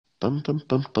Bum bum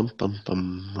bum bum bum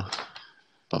bum.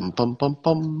 Bum bum bum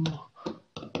bum.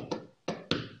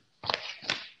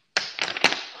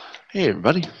 Hey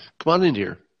everybody, come on in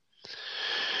here.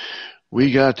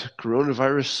 We got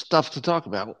coronavirus stuff to talk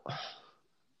about.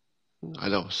 I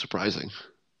know, surprising.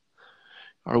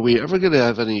 Are we ever going to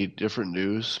have any different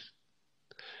news?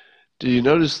 Did you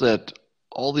notice that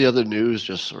all the other news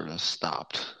just sort of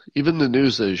stopped? Even the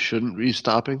news that shouldn't be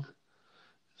stopping,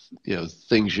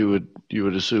 things you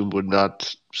would assume would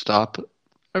not stop,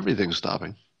 everything's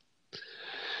stopping.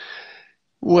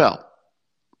 Well,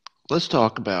 let's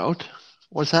talk about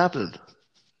what's happening.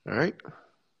 All right,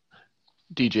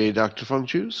 DJ Dr. Funk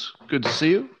Juice, good to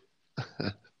see you.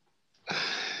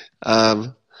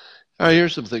 All right,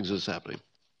 here's some things that's happening.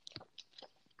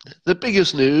 The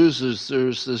biggest news is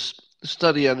there's this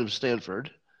study out of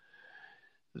Stanford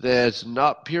that's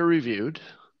not peer-reviewed,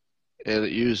 and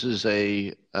it uses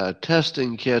a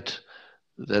testing kit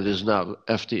that is not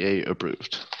FDA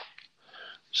approved.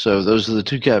 So those are the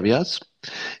two caveats.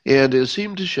 And it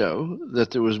seemed to show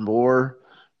that there was more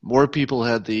people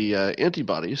had the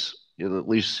antibodies in at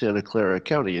least Santa Clara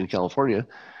County in California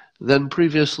than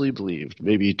previously believed,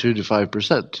 maybe 2 to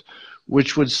 5%,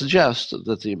 which would suggest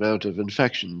that the amount of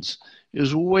infections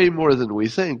is way more than we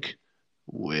think,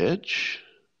 which,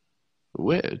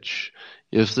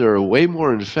 if there are way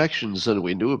more infections than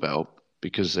we knew about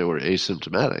because they were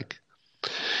asymptomatic,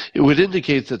 it would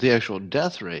indicate that the actual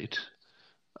death rate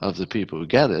of the people who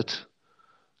get it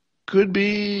could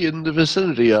be in the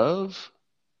vicinity of,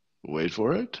 wait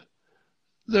for it,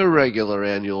 the regular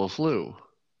annual flu.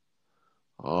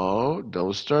 Oh,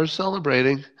 don't start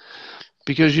celebrating,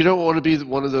 because you don't want to be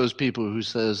one of those people who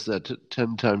says that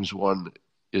 10 times 1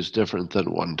 is different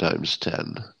than 1 times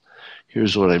 10.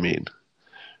 Here's what I mean.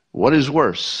 What is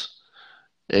worse,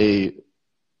 a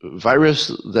virus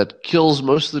that kills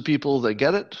most of the people that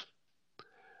get it,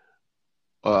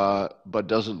 but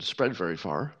doesn't spread very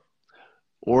far,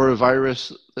 or a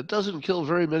virus that doesn't kill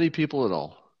very many people at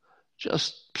all?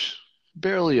 Just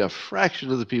barely a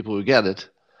fraction of the people who get it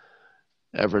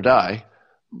ever die,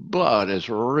 but it's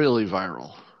really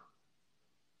viral.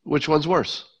 Which one's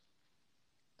worse?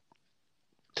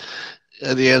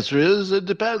 And the answer is it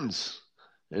depends.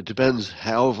 It depends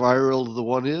how viral the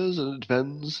one is, and it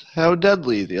depends how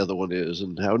deadly the other one is,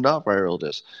 and how not viral it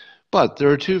is. But there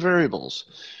are two variables.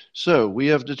 So we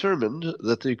have determined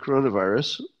that the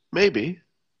coronavirus maybe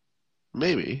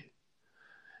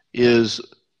is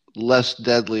less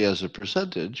deadly as a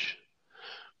percentage,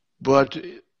 but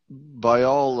by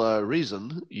all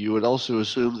reason, you would also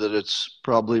assume that it's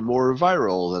probably more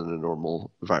viral than a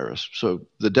normal virus. So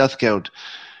the death count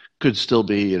could still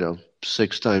be,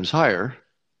 6 times higher,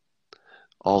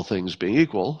 all things being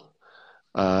equal,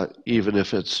 even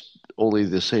if it's only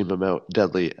the same amount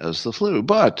deadly as the flu.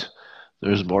 But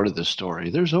there's more to the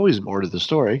story. There's always more to the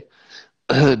story.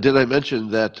 Did I mention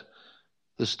that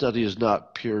the study is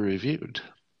not peer-reviewed?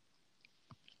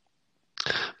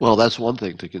 Well, that's one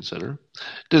thing to consider.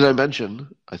 Did I mention,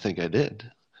 I think I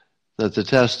did, that the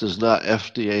test is not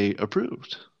FDA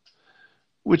approved?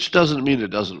 Which doesn't mean it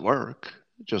doesn't work.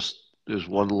 It just is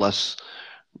one less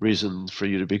reason for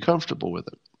you to be comfortable with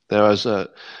it. Now, as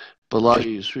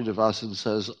Balaji Srinivasan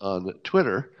says on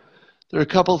Twitter, there are a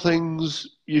couple things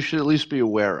you should at least be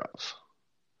aware of.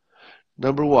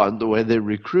 Number one, the way they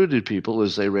recruited people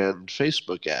is they ran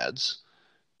Facebook ads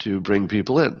to bring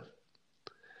people in.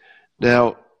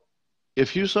 Now,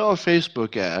 if you saw a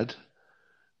Facebook ad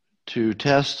to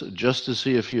test just to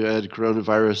see if you had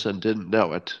coronavirus and didn't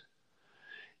know it,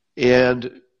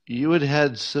 and you had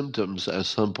had symptoms at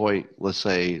some point, let's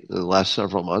say in the last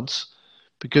several months,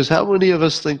 because how many of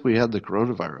us think we had the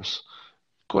coronavirus?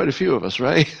 Quite a few of us,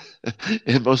 right?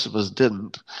 And most of us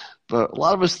didn't, but a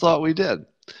lot of us thought we did.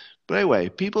 But anyway,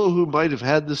 people who might have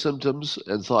had the symptoms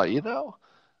and thought,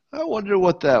 I wonder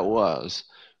what that was,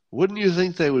 wouldn't you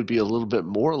think they would be a little bit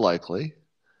more likely,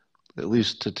 at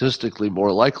least statistically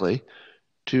more likely,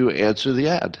 to answer the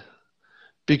ad?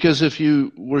 Because if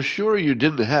you were sure you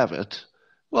didn't have it,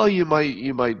 well, you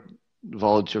might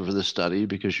volunteer for the study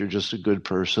because you're just a good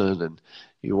person and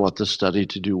you want the study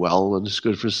to do well and it's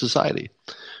good for society.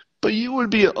 But you would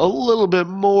be a little bit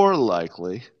more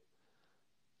likely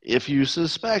if you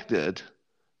suspected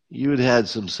you had had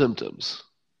some symptoms.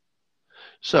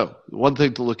 So one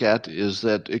thing to look at is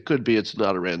that it could be it's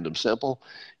not a random sample.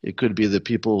 It could be that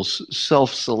people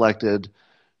self-selected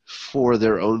for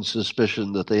their own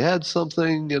suspicion that they had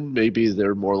something, and maybe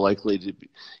they're more likely to be,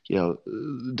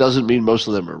 doesn't mean most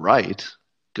of them are right,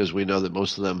 because we know that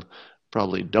most of them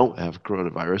probably don't have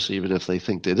coronavirus, even if they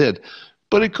think they did.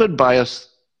 But it could bias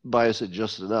bias it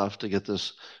just enough to get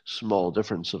this small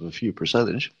difference of a few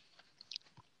percentage.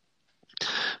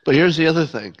 But here's the other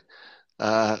thing.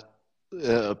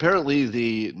 Apparently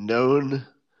the known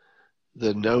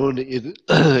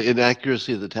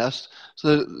inaccuracy of the test.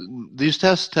 So these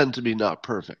tests tend to be not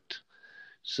perfect.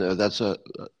 So that's a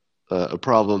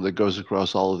problem that goes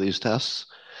across all of these tests.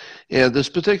 And this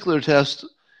particular test,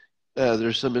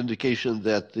 there's some indication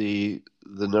that the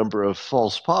number of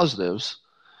false positives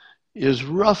is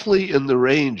roughly in the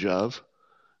range of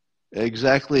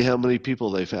exactly how many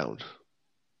people they found.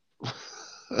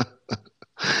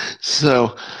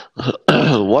 So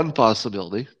one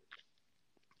possibility,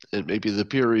 and maybe the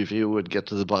peer review would get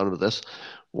to the bottom of this,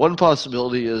 one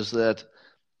possibility is that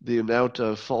the amount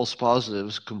of false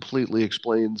positives completely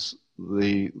explains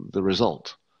the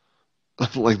result,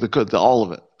 like all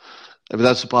of it. I mean,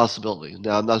 that's a possibility.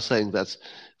 Now, I'm not saying that's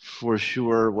for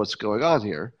sure what's going on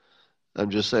here. I'm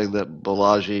just saying that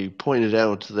Balaji pointed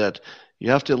out that you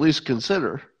have to at least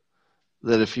consider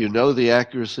that if you know the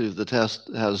accuracy of the test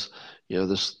has,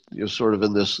 this, sort of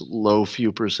in this low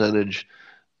few percentage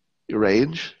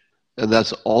range, and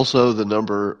that's also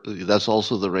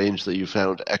the range that you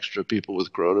found extra people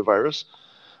with coronavirus,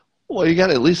 well, you got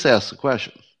to at least ask the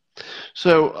question.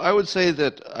 So I would say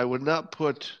that I would not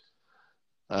put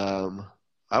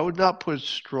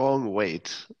strong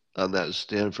weight on that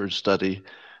Stanford study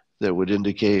that would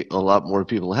indicate a lot more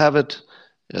people have it,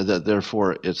 and that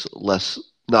therefore it's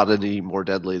not any more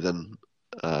deadly than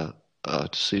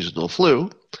seasonal flu,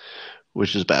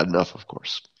 which is bad enough, of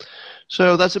course.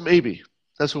 So that's a maybe.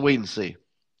 That's a wait and see.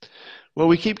 Well,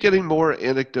 we keep getting more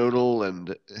anecdotal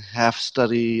and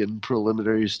half-study and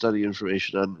preliminary study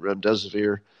information on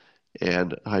remdesivir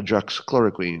and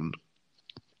hydroxychloroquine.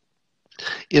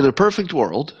 In a perfect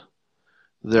world,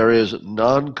 there is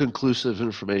non-conclusive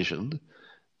information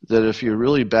that if you're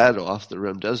really bad off, the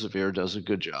remdesivir does a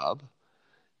good job.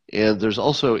 And there's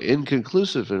also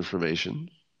inconclusive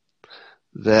information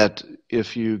that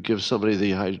if you give somebody the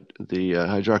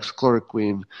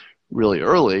hydroxychloroquine really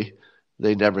early,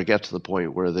 they never get to the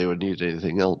point where they would need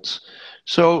anything else.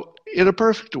 So in a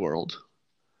perfect world,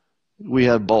 we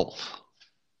have both.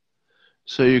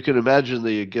 So you can imagine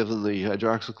that you give them the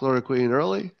hydroxychloroquine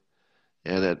early,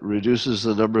 and it reduces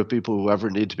the number of people who ever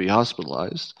need to be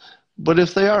hospitalized. But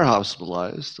if they are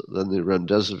hospitalized, then the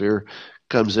remdesivir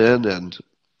comes in and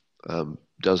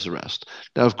does the rest.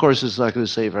 Now, of course, it's not going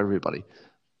to save everybody.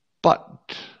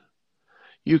 But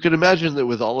you can imagine that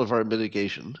with all of our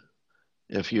mitigation,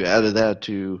 if you added that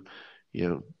to,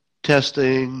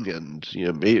 testing and,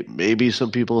 maybe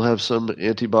some people have some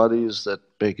antibodies that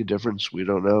make a difference. We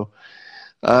don't know.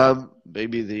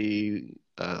 Maybe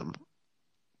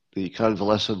the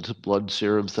convalescent blood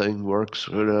serum thing works.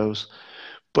 Who knows?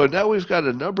 But now we've got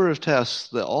a number of tests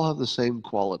that all have the same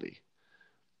quality.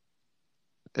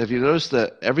 Have you noticed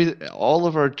that all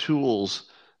of our tools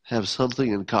have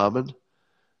something in common?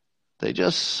 They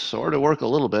just sort of work a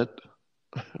little bit,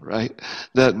 right?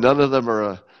 That none of them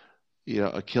are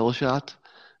a kill shot.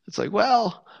 It's like,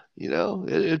 well,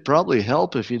 it'd probably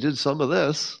help if you did some of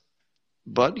this,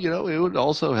 but it would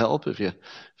also help if you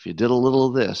did a little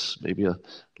of this, maybe a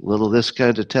little of this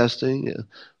kind of testing, a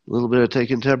little bit of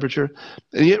taking temperature,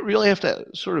 and you really have to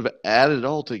sort of add it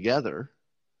all together.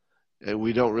 And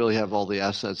we don't really have all the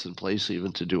assets in place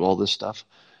even to do all this stuff.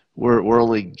 We're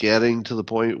only getting to the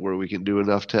point where we can do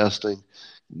enough testing,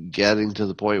 getting to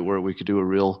the point where we could do a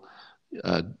real,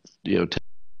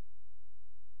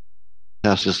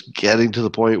 test, just getting to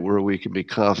the point where we can be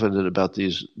confident about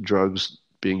these drugs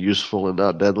being useful and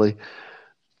not deadly.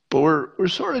 But we're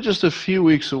sort of just a few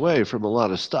weeks away from a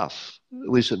lot of stuff, at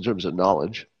least in terms of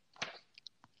knowledge.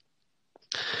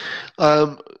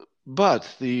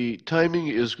 But the timing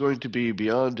is going to be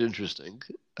beyond interesting,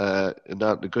 and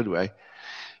not in a good way,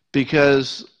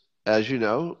 because, as you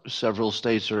know, several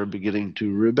states are beginning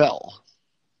to rebel.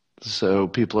 So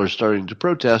people are starting to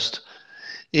protest,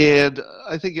 and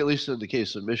I think at least in the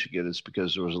case of Michigan, it's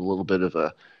because there was a little bit of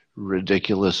a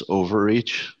ridiculous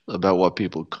overreach about what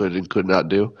people could and could not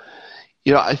do.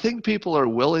 I think people are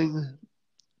willing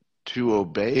to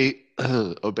obey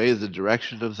the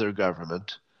direction of their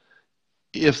government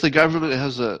if the government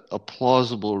has a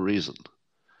plausible reason.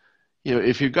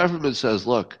 If your government says,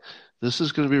 look, this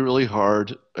is going to be really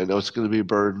hard, I know it's going to be a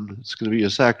burden, it's going to be a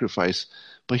sacrifice,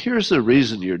 but here's the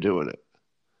reason you're doing it,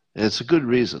 and it's a good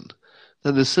reason,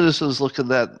 then the citizens look at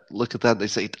that and they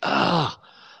say,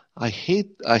 I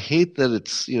hate that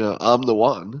it's, I'm the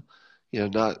one,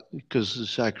 not because the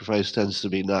sacrifice tends to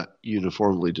be not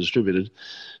uniformly distributed.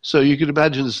 So you can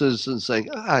imagine the citizens saying,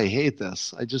 I hate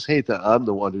this. I just hate that I'm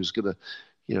the one who's going to,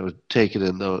 taken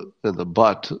in the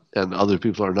butt, and other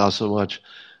people are not so much.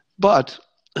 But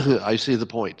I see the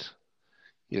point.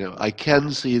 I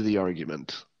can see the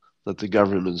argument that the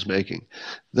government is making.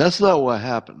 That's not what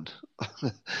happened.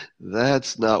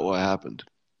 That's not what happened.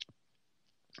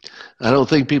 I don't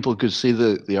think people could see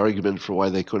the argument for why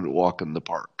they couldn't walk in the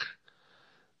park.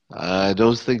 I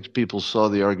don't think people saw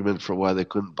the argument for why they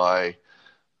couldn't buy,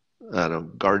 I don't know,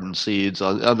 garden seeds.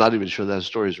 I'm not even sure that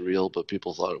story is real, but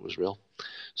people thought it was real.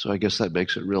 So I guess that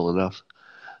makes it real enough.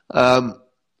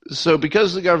 So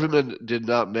because the government did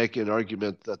not make an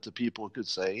argument that the people could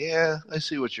say, yeah, I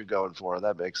see what you're going for,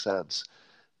 that makes sense,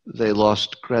 they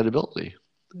lost credibility.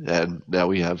 And now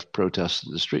we have protests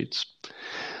in the streets.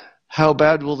 How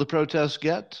bad will the protests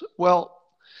get? Well,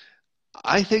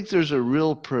 I think there's a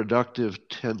real productive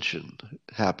tension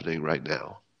happening right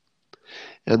now.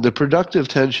 And the productive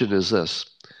tension is this.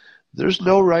 There's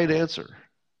no right answer.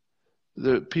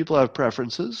 People have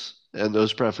preferences, and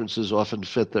those preferences often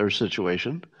fit their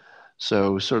situation.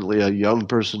 So certainly a young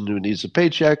person who needs a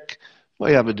paycheck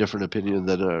might have a different opinion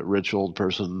than a rich old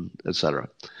person, etc.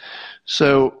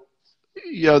 So,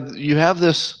 you have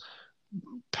this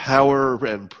power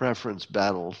and preference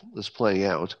battle that's playing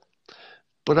out.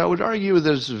 But I would argue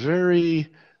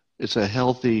that it's a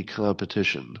healthy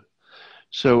competition.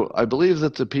 So I believe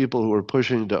that the people who are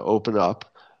pushing to open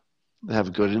up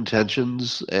have good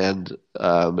intentions, and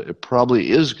it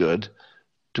probably is good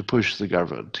to push the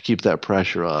government, to keep that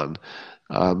pressure on.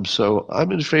 So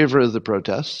I'm in favor of the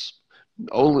protests,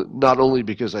 not only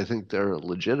because I think they're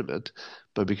legitimate,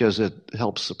 but because it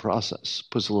helps the process,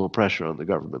 puts a little pressure on the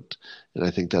government, and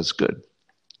I think that's good.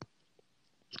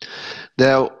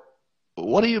 Now,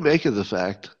 what do you make of the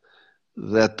fact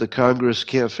that the Congress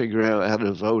can't figure out how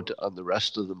to vote on the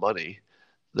rest of the money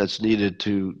that's needed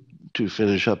to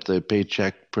finish up the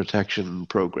Paycheck Protection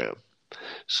Program?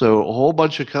 So a whole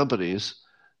bunch of companies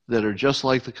that are just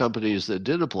like the companies that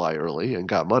did apply early and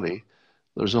got money,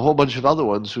 there's a whole bunch of other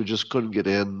ones who just couldn't get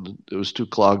in. It was too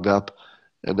clogged up,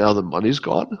 and now the money's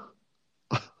gone?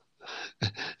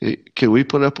 Can we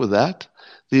put up with that?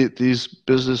 These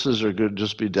businesses are going to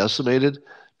just be decimated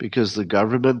because the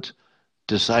government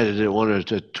decided it wanted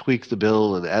to tweak the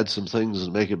bill and add some things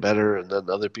and make it better, and then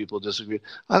other people disagree.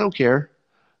 I don't care.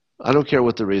 I don't care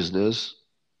what the reason is.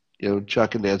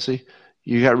 Chuck and Nancy,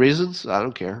 you got reasons? I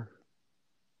don't care.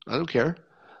 I don't care.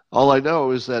 All I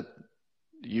know is that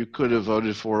you could have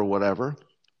voted for whatever.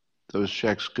 Those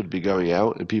checks could be going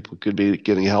out and people could be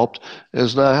getting helped, and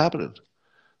it's not happening.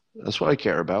 That's what I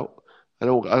care about. I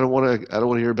don't want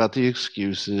to hear about the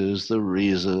excuses, the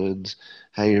reasons,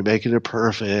 how you're making it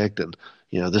perfect, and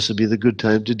this would be the good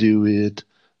time to do it.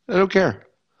 I don't care.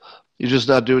 You're just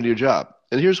not doing your job.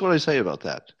 And here's what I say about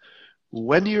that.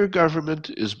 When your government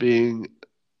is being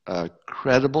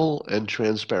credible and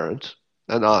transparent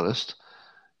and honest,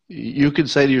 you can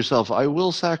say to yourself, I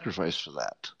will sacrifice for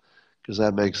that, because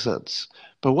that makes sense.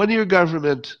 But when your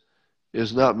government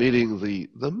is not meeting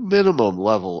the minimum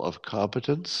level of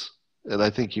competence, and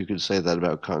I think you can say that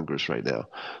about Congress right now,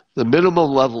 the minimum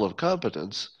level of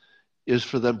competence is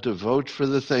for them to vote for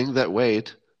the thing that,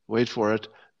 wait for it,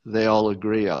 they all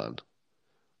agree on.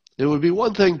 It would be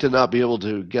one thing to not be able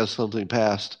to get something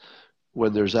passed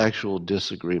when there's actual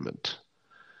disagreement.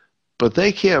 But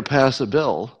they can't pass a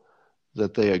bill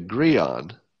that they agree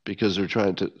on because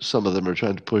some of them are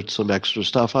trying to put some extra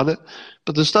stuff on it.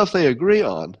 But the stuff they agree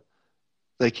on,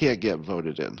 they can't get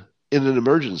voted in an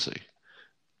emergency.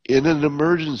 In an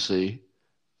emergency,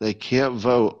 they can't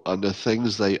vote on the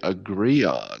things they agree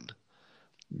on.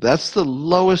 That's the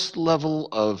lowest level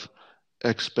of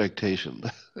expectation.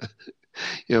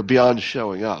 Beyond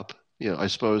showing up. I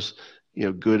suppose,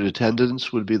 good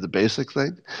attendance would be the basic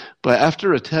thing. But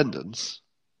after attendance,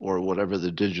 or whatever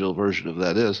the digital version of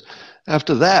that is,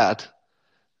 after that,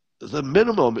 the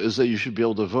minimum is that you should be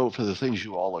able to vote for the things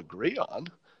you all agree on.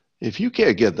 If you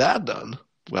can't get that done,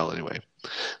 well, anyway,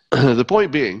 the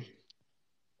point being,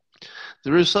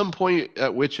 there is some point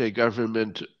at which a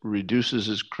government reduces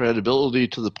its credibility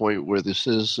to the point where the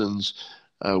citizens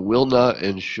will not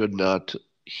and should not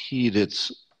heed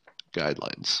its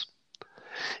guidelines.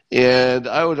 And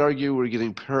I would argue we're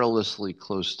getting perilously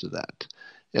close to that.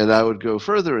 And I would go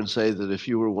further and say that if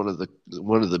you were one of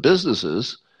the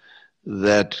businesses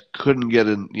that couldn't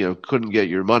get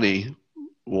your money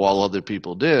while other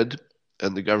people did,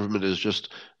 and the government is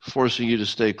just forcing you to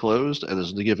stay closed and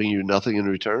is giving you nothing in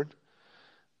return,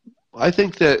 I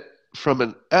think that from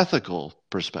an ethical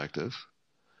perspective,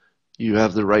 you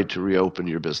have the right to reopen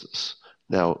your business.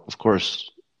 Now, of course,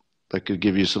 that could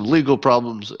give you some legal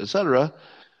problems, etc.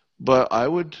 But I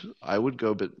would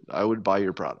buy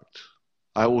your product.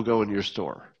 I will go in your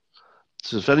store.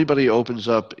 So if anybody opens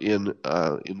up in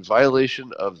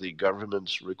violation of the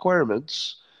government's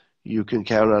requirements, you can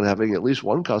count on having at least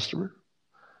one customer.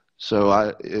 So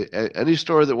any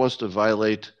store that wants to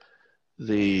violate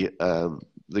the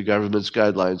government's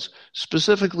guidelines,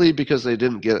 specifically because they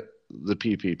didn't get the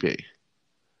PPP,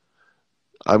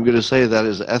 I'm going to say that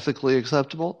is ethically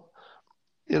acceptable.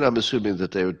 And I'm assuming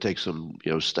that they would take some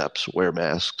steps, wear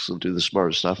masks, and do the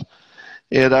smart stuff.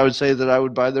 And I would say that I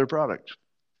would buy their product.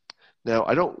 Now,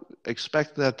 I don't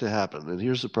expect that to happen, and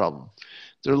here's the problem.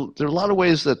 There are a lot of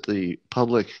ways that the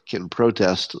public can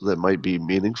protest that might be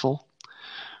meaningful,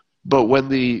 but when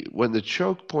the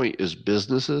choke point is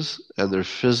businesses, and they're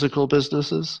physical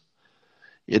businesses,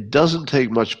 it doesn't take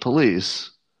much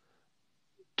police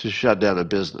to shut down a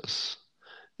business.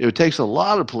 It takes a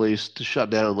lot of police to shut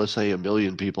down, let's say, 1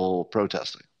 million people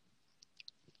protesting.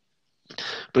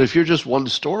 But if you're just one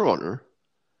store owner,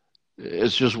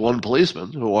 it's just one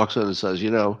policeman who walks in and says,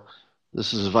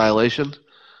 this is a violation.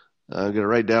 I'm going to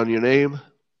write down your name,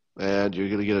 and you're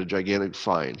going to get a gigantic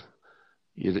fine.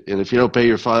 And if you don't pay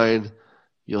your fine,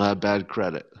 you'll have bad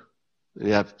credit.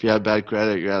 If you have bad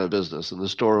credit, you're out of business. And the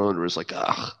store owner is like,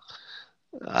 I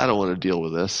don't want to deal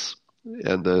with this.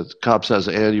 And the cop says,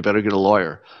 and you better get a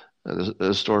lawyer. And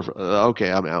the store,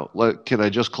 okay, I'm out. Can I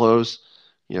just close?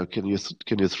 Can you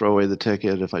throw away the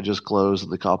ticket if I just close?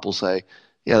 And the cop will say,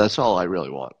 yeah, that's all I really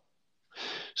want.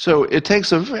 So it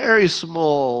takes a very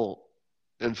small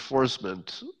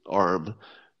enforcement arm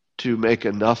to make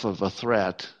enough of a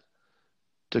threat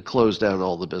to close down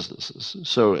all the businesses.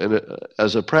 So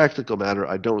as a practical matter,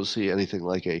 I don't see anything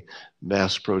like a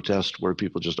mass protest where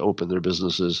people just open their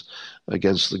businesses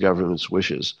against the government's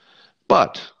wishes.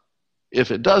 But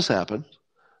if it does happen,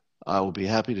 I will be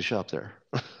happy to shop there.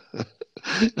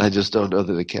 I just don't know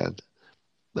that it can.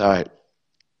 All right.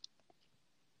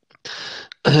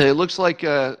 It looks like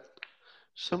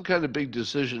some kind of big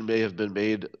decision may have been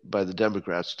made by the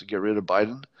Democrats to get rid of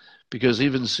Biden, because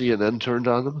even CNN turned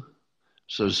on them.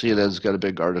 So CNN's got a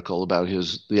big article about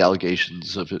the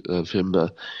allegations of him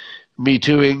Me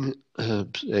Tooing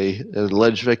an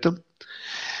alleged victim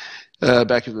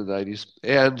back in the 90s.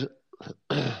 And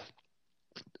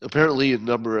apparently a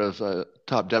number of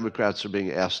top Democrats are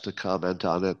being asked to comment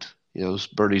on it.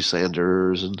 Bernie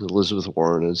Sanders and Elizabeth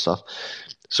Warren and stuff.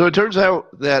 So it turns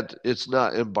out that it's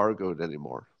not embargoed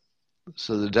anymore.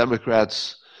 So the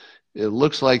Democrats, it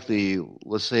looks like the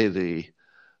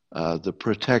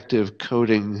protective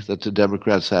coating that the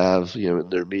Democrats have, in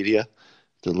their media,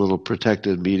 the little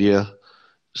protected media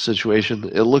situation.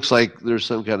 It looks like there's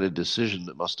some kind of decision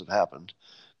that must have happened.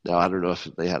 Now, I don't know if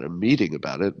they had a meeting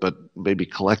about it, but maybe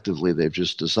collectively they've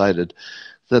just decided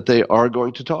that they are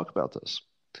going to talk about this.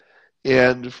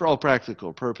 And for all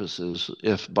practical purposes,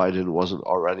 if Biden wasn't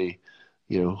already,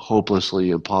 hopelessly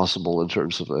impossible in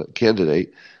terms of a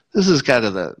candidate, this is kind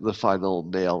of the final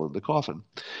nail in the coffin.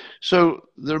 So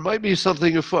there might be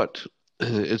something afoot.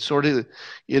 It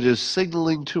is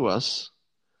signaling to us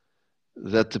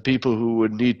that the people who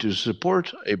would need to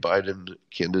support a Biden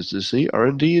candidacy are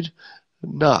indeed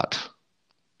not.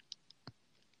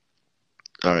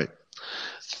 All right.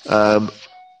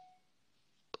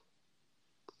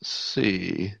 Let's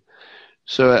see.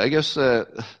 So I guess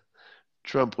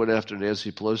Trump went after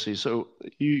Nancy Pelosi. So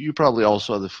you probably all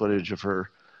saw the footage of her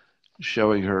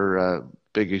showing her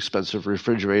big expensive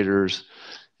refrigerators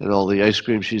and all the ice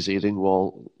cream she's eating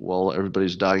while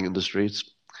everybody's dying in the streets.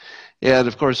 And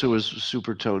of course it was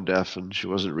super tone deaf and she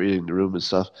wasn't reading the room and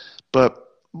stuff. But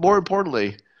more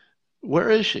importantly,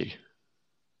 where is she?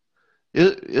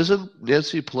 Isn't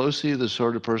Nancy Pelosi the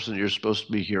sort of person you're supposed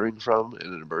to be hearing from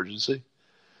in an emergency?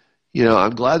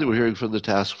 I'm glad that we're hearing from the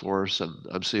task force, and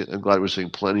I'm glad we're seeing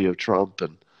plenty of Trump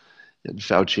and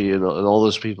Fauci and all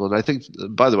those people. And I think,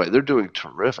 by the way, they're doing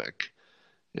terrific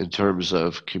in terms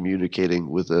of communicating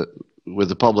with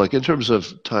the public, in terms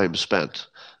of time spent.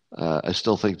 I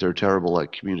still think they're terrible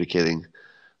at communicating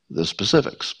the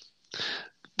specifics.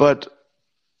 But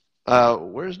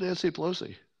where's Nancy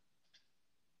Pelosi?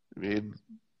 I mean,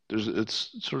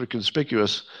 it's sort of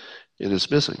conspicuous and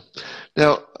it's missing.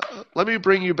 Now, let me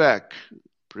bring you back.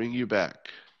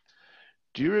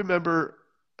 Do you remember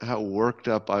how worked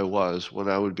up I was when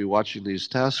I would be watching these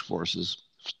task force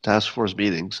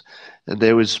meetings, and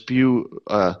they would spew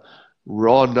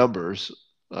raw numbers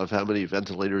of how many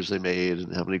ventilators they made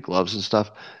and how many gloves and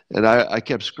stuff, and I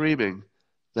kept screaming,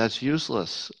 that's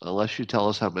useless unless you tell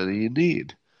us how many you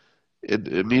need.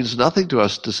 It means nothing to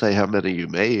us to say how many you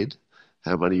made,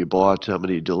 how many you bought, how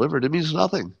many you delivered. It means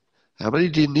nothing. How many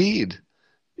do you need?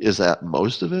 Is that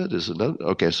most of it? Is it not?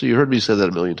 Okay, so you heard me say that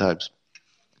 1 million times.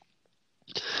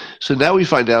 So now we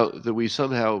find out that we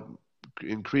somehow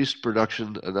increased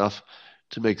production enough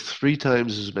to make 3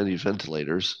 times as many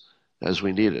ventilators as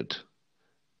we needed.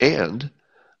 And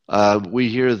we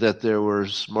hear that there were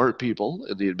smart people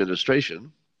in the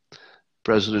administration,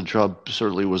 President Trump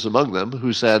certainly was among them,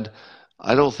 who said,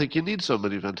 I don't think you need so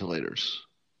many ventilators,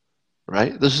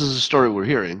 right? This is the story we're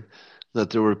hearing, that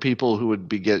there were people who would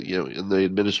be in the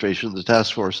administration, the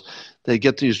task force, they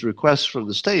get these requests from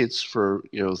the states for,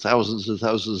 thousands and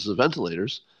thousands of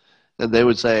ventilators, and they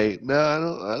would say, no,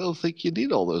 I don't think you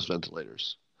need all those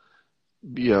ventilators.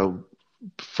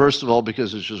 First of all,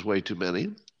 because it's just way too many.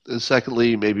 And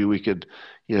secondly, maybe we could,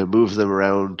 move them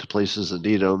around to places that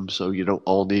need them, so you don't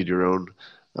all need your own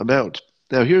amount.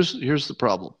 Now, here's the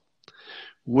problem.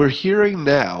 We're hearing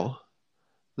now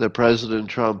that President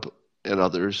Trump and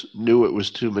others knew it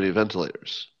was too many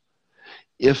ventilators.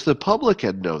 If the public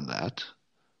had known that,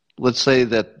 let's say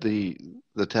that the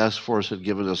task force had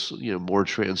given us, more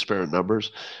transparent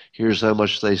numbers. Here's how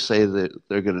much they say that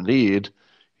they're going to need.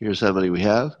 Here's how many we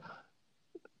have.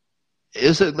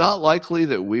 Is it not likely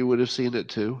that we would have seen it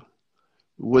too?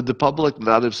 Would the public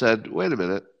not have said, wait a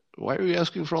minute, why are you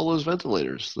asking for all those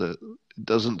ventilators? That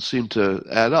doesn't seem to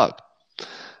add up.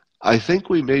 I think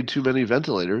we made too many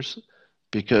ventilators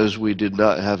because we did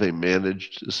not have a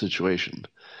managed situation.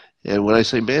 And when I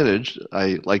say managed,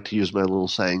 I like to use my little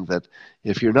saying that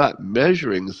if you're not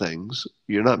measuring things,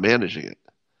 you're not managing it.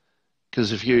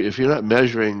 Because if you're not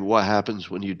measuring what happens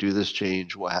when you do this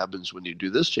change, what happens when you do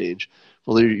this change,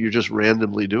 well, you're just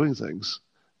randomly doing things.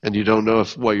 And you don't know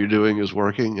if what you're doing is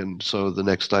working, and so the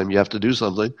next time you have to do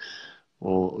something,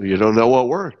 well, you don't know what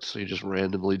worked, so you just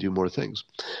randomly do more things.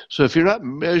 So if you're not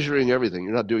measuring everything,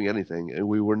 you're not doing anything, and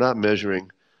we were not measuring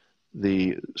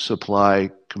the supply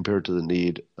compared to the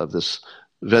need of this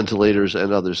ventilators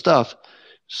and other stuff.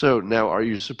 So now are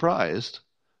you surprised,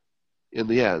 in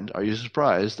the end, are you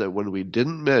surprised that when we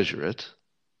didn't measure it,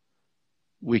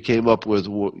 we came up with,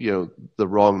 the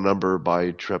wrong number by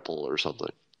triple or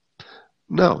something?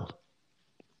 No.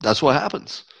 That's what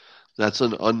happens. That's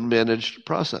an unmanaged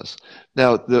process.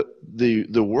 Now,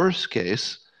 the worst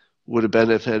case would have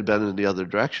been if it had been in the other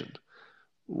direction.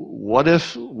 What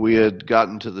if we had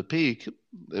gotten to the peak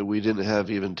and we didn't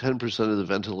have even 10% of the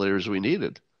ventilators we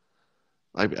needed?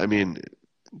 I mean,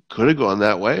 could have gone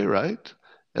that way, right?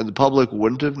 And the public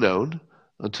wouldn't have known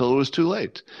until it was too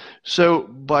late. So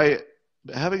by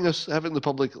having the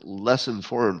public less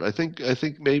informed, I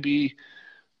think maybe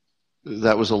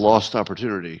that was a lost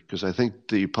opportunity, because I think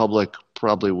the public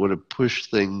probably would have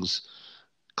pushed things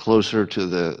closer to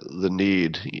the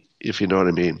need, if you know what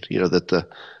I mean. That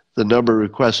the number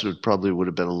requested probably would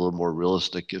have been a little more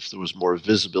realistic if there was more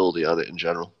visibility on it in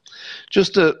general.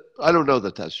 I don't know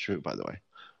that that's true, by the way.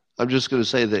 I'm just going to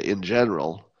say that in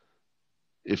general,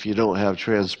 if you don't have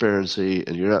transparency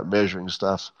and you're not measuring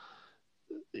stuff,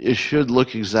 it should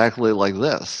look exactly like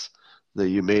this, that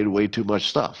you made way too much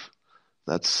stuff.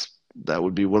 That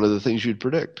would be one of the things you'd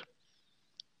predict.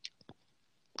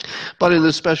 But in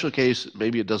this special case,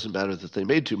 maybe it doesn't matter that they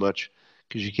made too much,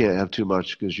 because you can't have too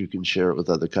much because you can share it with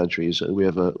other countries. And we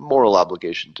have a moral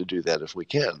obligation to do that if we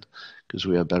can, because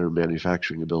we have better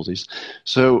manufacturing abilities.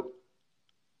 So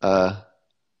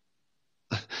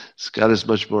Scott is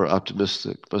much more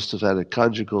optimistic. Must have had a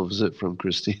conjugal visit from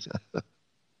Christina.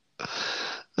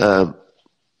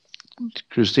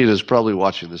 Christina is probably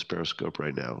watching this Periscope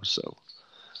right now. So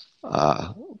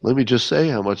let me just say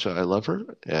how much I love her,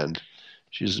 and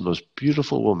she's the most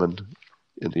beautiful woman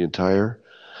in the entire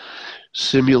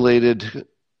simulated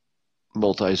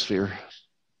multisphere,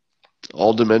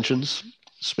 all dimensions,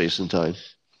 space and time.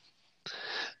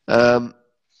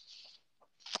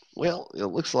 Well, it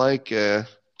looks like. Did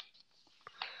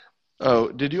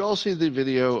you all see the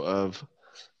video of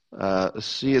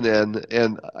CNN?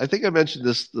 And I think I mentioned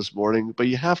this morning, but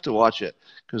you have to watch it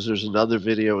because there's another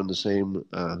video in the same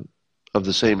of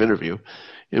the same interview,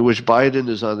 in which Biden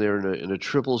is on there in a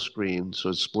triple screen, so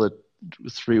it's split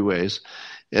 3 ways,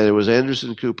 and it was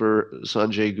Anderson Cooper,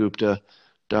 Sanjay Gupta,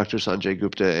 Dr. Sanjay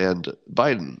Gupta, and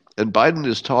Biden. And Biden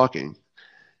is talking,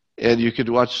 and you could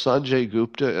watch Sanjay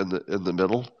Gupta in the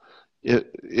middle.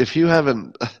 If you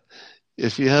haven't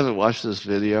watched this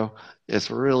video,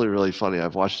 it's really, really funny.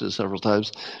 I've watched it several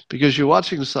times because you're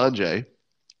watching Sanjay,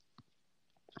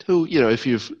 who, if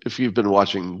you've been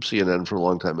watching CNN for a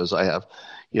long time, as I have,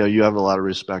 you have a lot of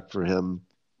respect for him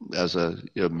as a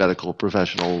medical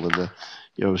professional and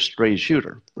a straight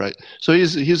shooter, right? So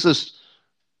he's this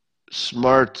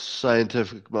smart,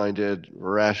 scientific-minded,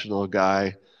 rational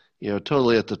guy,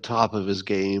 totally at the top of his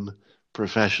game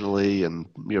professionally and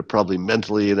probably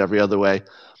mentally in every other way.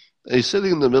 And he's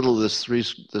sitting in the middle of this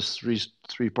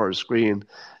three-part screen,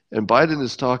 and Biden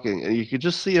is talking, and you could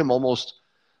just see him almost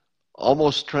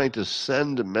trying to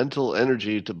send mental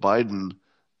energy to Biden.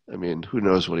 I mean, who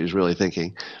knows what he's really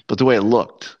thinking, but the way it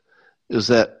looked is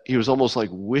that he was almost like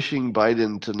wishing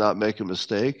Biden to not make a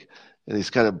mistake, and he's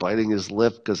kind of biting his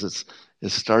lip because it's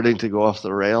starting to go off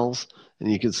the rails,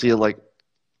 and you can see it like,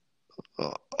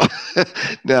 oh.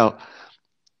 Now,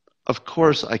 of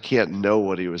course, I can't know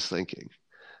what he was thinking,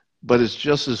 but it's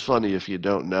just as funny if you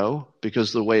don't know,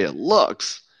 because the way it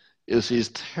looks is he's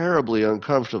terribly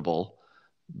uncomfortable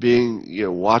being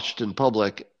watched in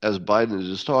public as Biden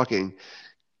is talking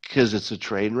because it's a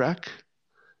train wreck.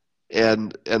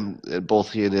 And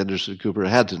both he and Anderson Cooper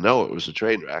had to know it was a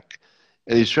train wreck,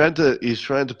 and he's trying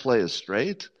to play it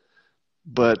straight.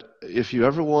 But if you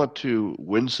ever want to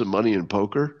win some money in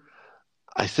poker,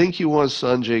 I think you want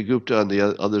Sanjay Gupta on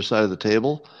the other side of the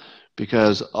table,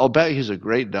 because I'll bet he's a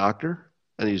great doctor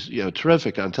and he's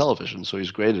terrific on television, so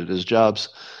he's great at his jobs.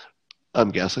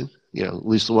 I'm guessing, at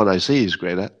least the one I see he's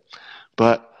great at.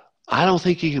 But I don't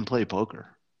think he can play poker.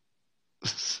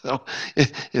 So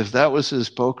if that was his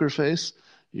poker face,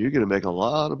 you're going to make a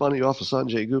lot of money off of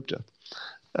Sanjay Gupta,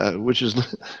 which is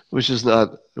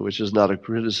not a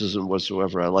criticism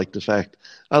whatsoever. I like the fact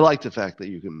that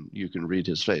you can read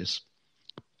his face.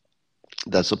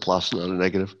 That's a plus, not a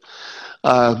negative.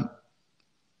 All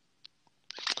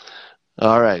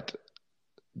right,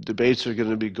 debates are going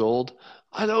to be gold.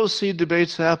 I don't see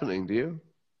debates happening. Do you?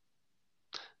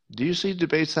 Do you see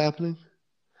debates happening?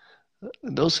 I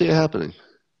don't see it happening.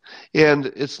 And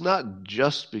it's not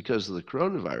just because of the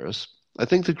coronavirus. I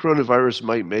think the coronavirus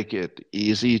might make it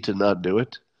easy to not do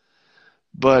it.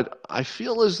 But I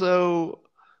feel as though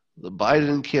the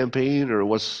Biden campaign, or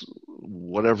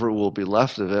whatever will be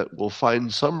left of it, will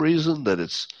find some reason that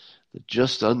it's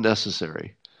just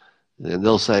unnecessary. And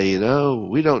they'll say,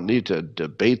 we don't need to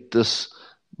debate this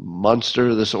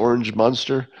monster, this orange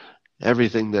monster.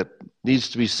 Everything that needs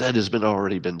to be said has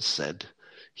already been said.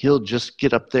 He'll just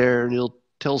get up there and he'll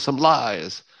tell some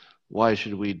lies. Why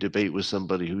should we debate with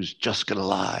somebody who's just going to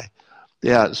lie?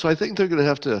 Yeah, so I think they're going to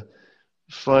have to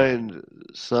find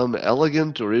some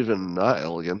elegant or even not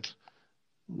elegant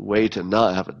way to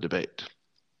not have a debate.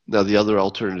 Now, the other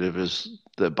alternative is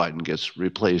that Biden gets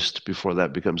replaced before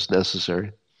that becomes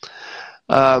necessary.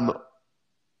 You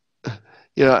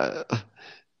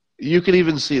can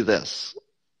even see this.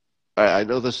 I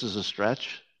know this is a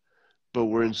stretch, but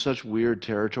we're in such weird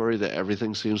territory that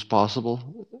everything seems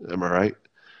possible. Am I right?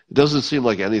 It doesn't seem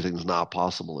like anything's not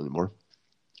possible anymore.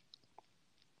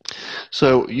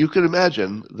 So you can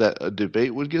imagine that a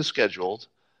debate would get scheduled,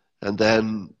 and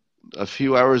then a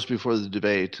few hours before the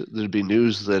debate, there'd be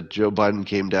news that Joe Biden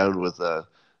came down with a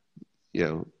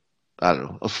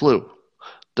flu.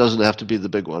 Doesn't have to be the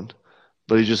big one,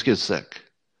 but he just gets sick.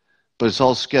 But it's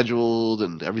all scheduled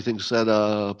and everything's set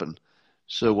up, and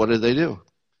so what do?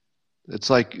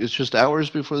 It's just hours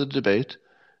before the debate,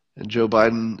 and Joe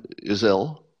Biden is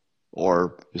ill,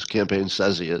 or his campaign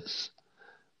says he is.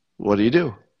 What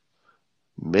do?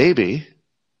 Maybe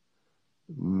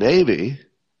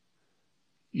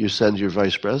you send your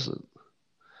vice president.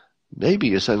 Maybe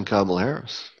you send Kamala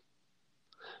Harris.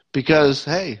 Because,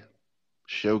 hey,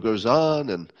 show goes on,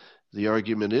 and the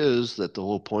argument is that the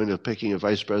whole point of picking a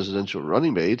vice presidential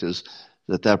running mate is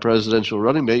that presidential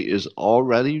running mate is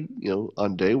already,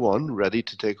 on day one, ready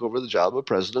to take over the job of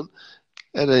president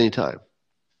at any time.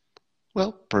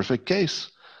 Well, perfect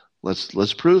case.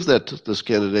 Let's prove that this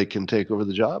candidate can take over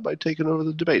the job by taking over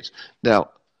the debates. Now,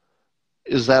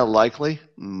 is that likely?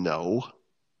 No.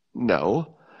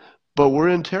 But we're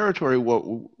in territory.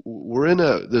 We're in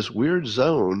this weird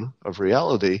zone of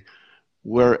reality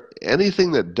where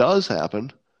anything that does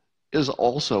happen is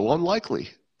also unlikely.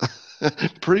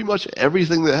 Pretty much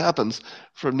everything that happens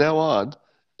from now on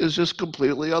is just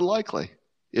completely unlikely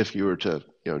if you were to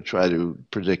try to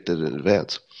predict it in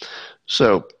advance.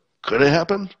 So could it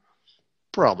happen?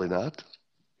 Probably not.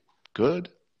 Good.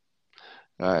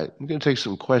 All right, I'm going to take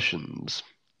some questions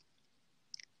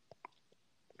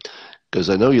because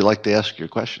I know you like to ask your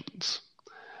questions.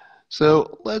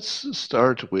 So let's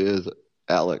start with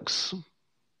Alex.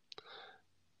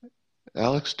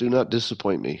 Alex, do not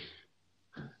disappoint me.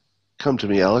 Come to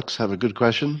me, Alex. Have a good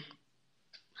question.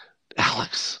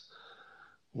 Alex,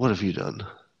 what have you done?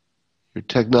 Your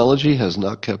technology has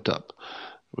not kept up.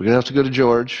 We're going to have to go to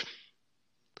George.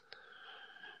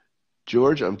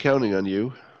 George, I'm counting on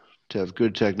you to have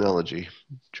good technology.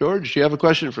 George, do you have a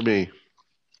question for me?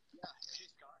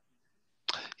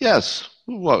 Yes.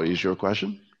 What is your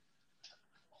question?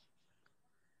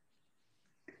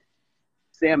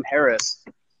 Sam Harris.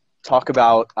 talk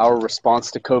about our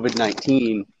response to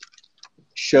COVID-19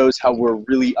 shows how we're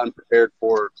really unprepared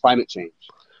for climate change.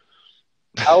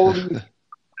 How do you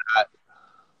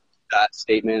that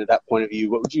statement, that point of view?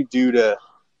 What would you do to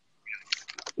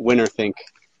win or think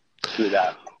through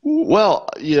that? Well,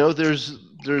 there's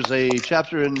a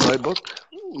chapter in my book,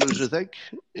 Lose or Think,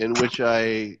 in which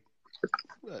I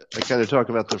kind of talk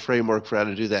about the framework for how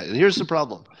to do that. And here's the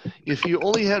problem. If you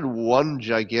only had one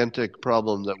gigantic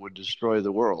problem that would destroy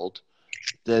the world,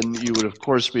 then you would, of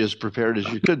course, be as prepared as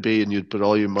you could be, and you'd put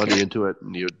all your money into it,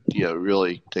 and you'd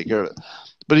really take care of it.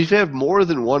 But if you have more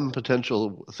than one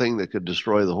potential thing that could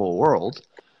destroy the whole world,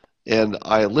 and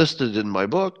I listed in my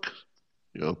book,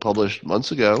 published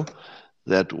months ago,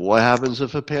 that what happens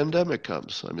if a pandemic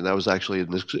comes? I mean, that was actually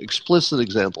an explicit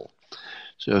example.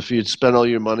 So if you'd spent all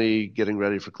your money getting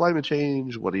ready for climate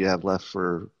change, what do you have left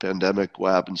for pandemic?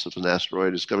 What happens if an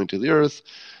asteroid is coming to the Earth?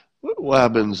 What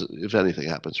happens if anything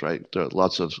happens, right? There are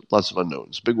lots of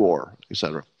unknowns, big war,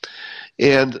 etc.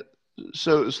 And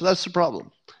so that's the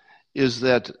problem, is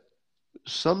that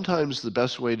sometimes the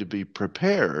best way to be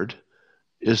prepared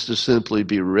is to simply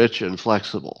be rich and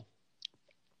flexible.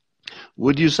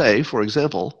 Would you say, for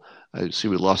example, I see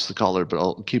we lost the caller, but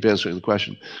I'll keep answering the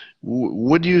question.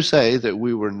 Would you say that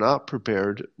we were not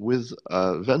prepared with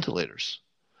ventilators?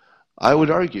 I would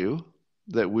argue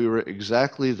that we were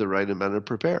exactly the right amount of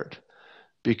prepared,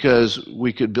 because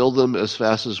we could build them as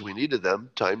fast as we needed them,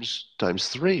 times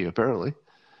 3, apparently.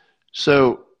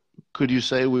 So could you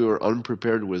say we were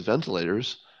unprepared with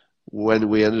ventilators when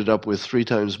we ended up with 3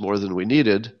 times more than we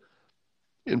needed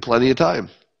in plenty of time?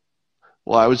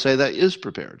 Well, I would say that is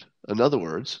prepared. In other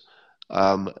words,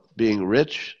 being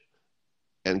rich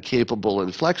and capable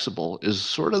and flexible is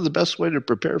sort of the best way to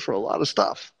prepare for a lot of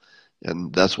stuff.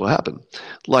 And that's what happened.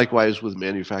 Likewise with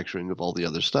manufacturing of all the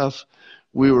other stuff,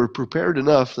 we were prepared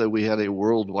enough that we had a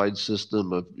worldwide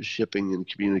system of shipping and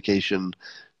communication,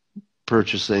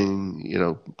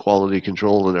 purchasing, quality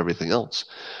control and everything else.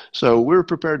 So we were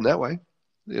prepared in that way,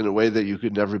 in a way that you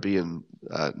could never be in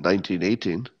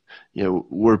 1918.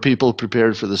 Were people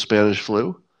prepared for the Spanish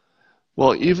flu?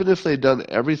 Well, even if they'd done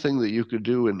everything that you could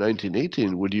do in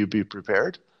 1918, would you be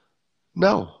prepared?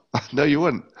 No. No, you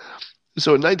wouldn't.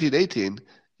 So in 1918,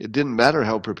 it didn't matter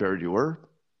how prepared you were.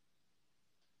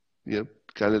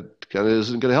 Kind of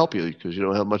isn't going to help you because you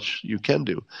don't know how much you can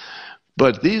do.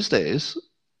 But these days,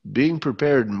 being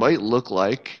prepared might look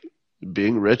like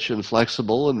being rich and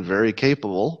flexible and very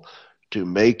capable to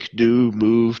make, do,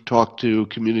 move, talk to,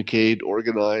 communicate,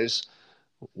 organize,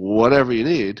 whatever you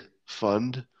need,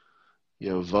 fund,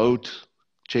 vote,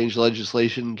 change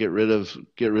legislation, get rid of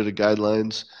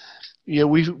guidelines.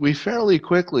 We fairly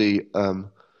quickly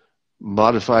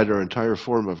modified our entire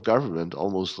form of government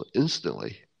almost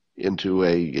instantly into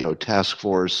a task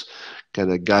force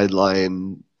kind of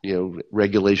guideline,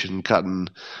 regulation cutting,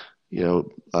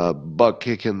 butt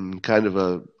kicking kind of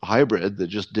a hybrid that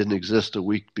just didn't exist a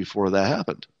week before that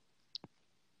happened.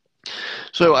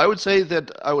 So I would say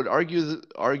that I would argue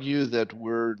that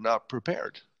we're not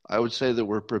prepared. I would say that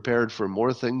we're prepared for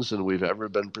more things than we've ever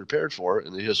been prepared for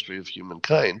in the history of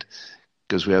humankind,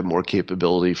 because we have more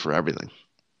capability for everything.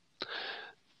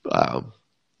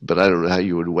 But I don't know how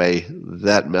you would weigh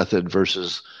that method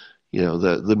versus,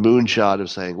 the moonshot of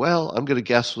saying, well, I'm going to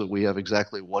guess that we have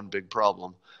exactly one big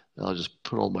problem, and I'll just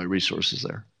put all my resources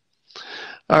there.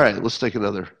 All right, let's take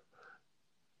another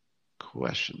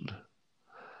question.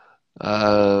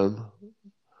 Let's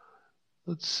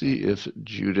see if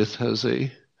Judith has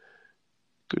a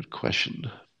good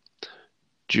question.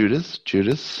 Judith?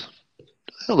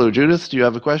 Hello, Judith. Do you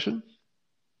have a question?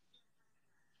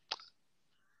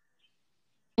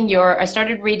 I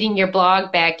started reading your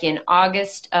blog back in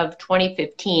August of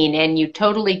 2015, and you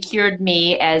totally cured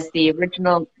me as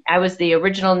I was the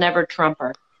original Never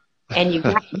Trumper. And you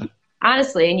got,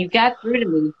 honestly, and you got through to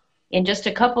me in just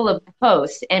a couple of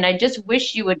posts. And I just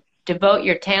wish you would devote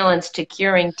your talents to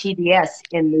curing TDS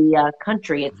in the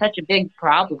country. It's such a big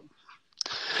problem.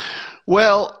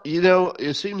 Well,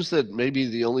 it seems that maybe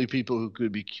the only people who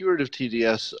could be cured of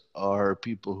TDS are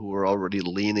people who are already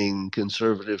leaning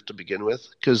conservative to begin with,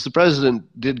 because the president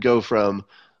did go from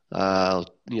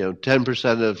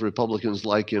 10% of Republicans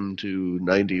like him to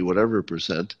 90 whatever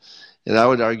percent, and I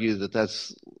would argue that that's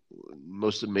the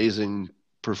most amazing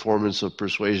performance of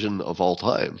persuasion of all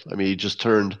time. I mean, he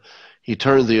turned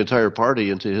the entire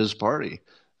party into his party.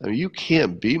 I mean, you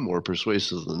can't be more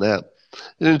persuasive than that.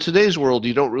 And in today's world,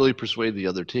 you don't really persuade the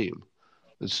other team.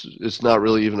 It's not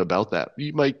really even about that.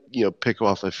 You might, pick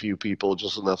off a few people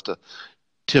just enough to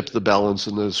tip the balance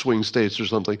in the swing states or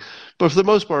something. But for the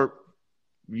most part,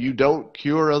 you don't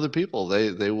cure other people.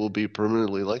 They will be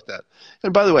permanently like that.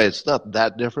 And by the way, it's not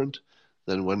that different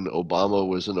than when Obama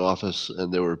was in office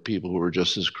and there were people who were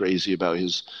just as crazy about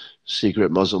his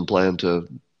secret Muslim plan to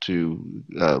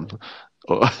to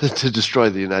destroy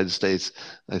the United States,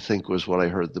 I think was what I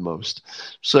heard the most.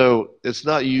 So it's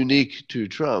not unique to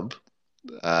Trump,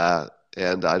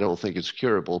 and I don't think it's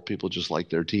curable. People just like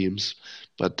their teams.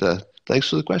 But thanks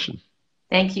for the question.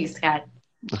 Thank you, Scott.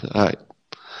 All right.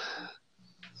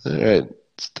 All right.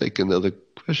 Let's take another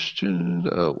question.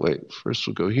 Oh, wait. First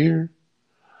we'll go here.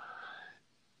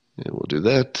 And we'll do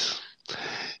that.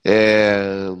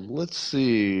 And let's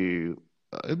see.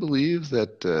 I believe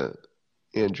that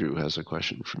Andrew has a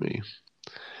question for me.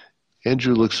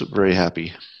 Andrew looks very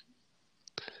happy.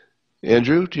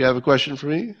 Andrew, do you have a question for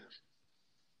me?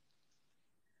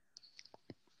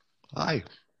 Hi.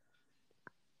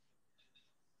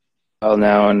 Well,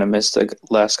 now, and I missed the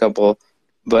last couple,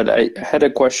 but I had a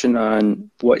question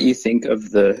on what you think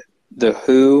of the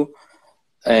WHO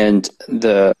and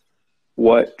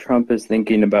what Trump is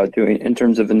thinking about doing in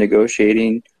terms of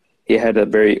negotiating. He had a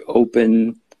very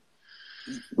open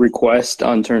request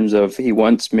on terms of he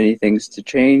wants many things to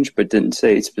change, but didn't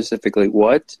say specifically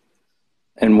what,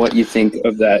 and what you think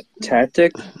of that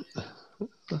tactic.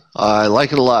 I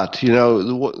like it a lot. You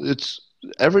know, it's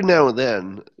every now and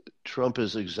then Trump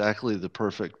is exactly the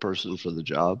perfect person for the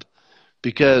job,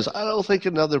 because I don't think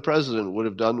another president would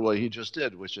have done what he just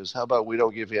did, which is, how about we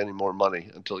don't give you any more money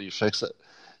until you fix it?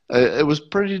 It was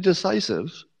pretty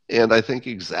decisive, and I think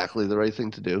exactly the right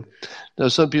thing to do. Now,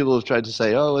 some people have tried to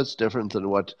say, oh, it's different than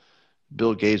what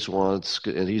Bill Gates wants,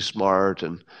 and he's smart,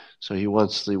 and so he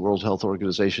wants the World Health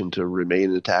Organization to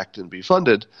remain intact and be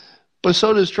funded. But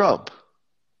so does Trump.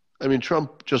 I mean,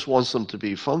 Trump just wants them to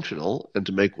be functional and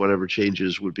to make whatever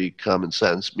changes would be common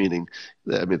sense, meaning,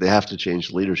 I mean, they have to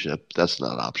change leadership. That's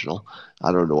not optional.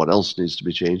 I don't know what else needs to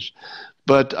be changed.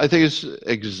 But I think it's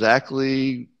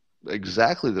exactly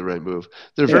the right move.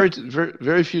 There are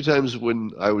very few times when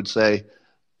I would say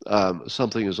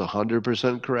something is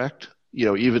 100% correct, you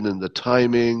know, even in the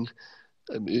timing.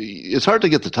 I mean, it's hard to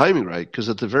get the timing right, because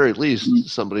at the very least,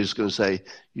 somebody's going to say,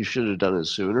 you should have done it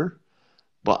sooner.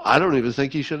 But I don't even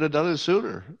think he should have done it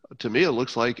sooner. To me, it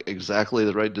looks like exactly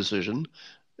the right decision,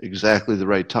 exactly the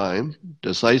right time,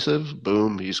 decisive,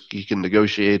 boom, he can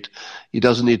negotiate. He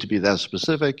doesn't need to be that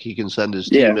specific. He can send his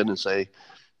team in and say,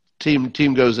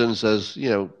 team goes in and says, you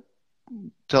know,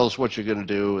 tell us what you're going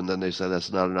to do, and then they say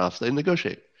that's not enough. They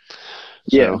negotiate.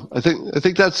 So I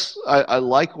think that's I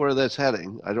like where that's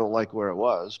heading. I don't like where it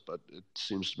was, but it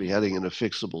seems to be heading in a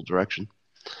fixable direction.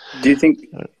 Do you think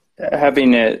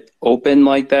having it open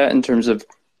like that, in terms of,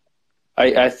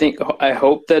 I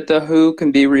hope that the WHO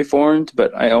can be reformed,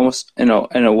 but I almost, in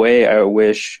a way, I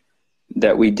wish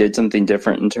that we did something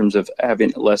different in terms of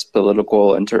having it less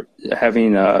political and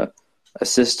having a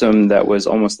system that was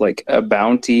almost like a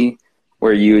bounty,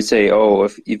 where you would say, oh,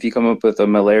 if you come up with a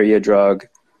malaria drug,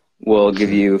 we'll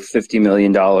give you $50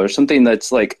 million, something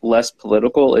that's like less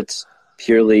political. It's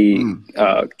purely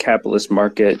capitalist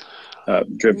market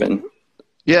driven.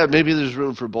 Yeah, maybe there's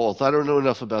room for both. I don't know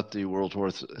enough about the World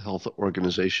Health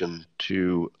Organization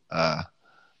to have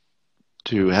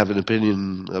an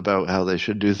opinion about how they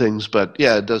should do things, but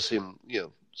yeah, it does seem, you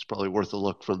know, it's probably worth a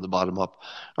look from the bottom up.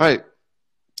 All right.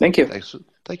 Thank you. Thanks.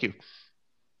 Thank you.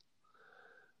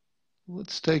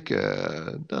 Let's take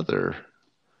another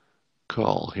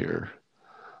call here.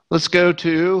 Let's go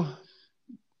to,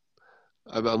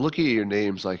 I'm looking at your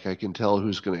names like I can tell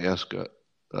who's going to ask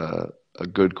a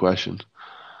good question.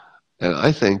 And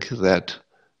I think that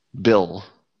Bill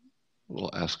will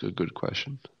ask a good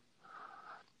question.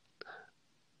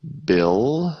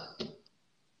 Bill,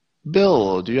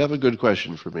 do you have a good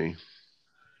question for me?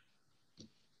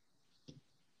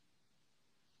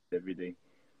 Every day.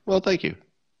 Well, thank you.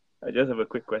 I just have a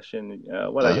quick question.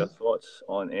 What are your thoughts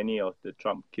on any of the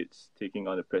Trump kids taking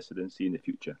on the presidency in the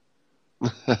future?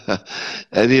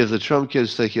 Any of the Trump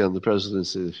kids taking on the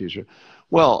presidency in the future?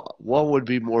 Well, what would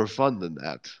be more fun than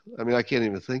that? I mean, I can't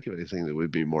even think of anything that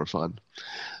would be more fun.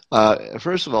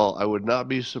 First of all, I would not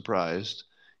be surprised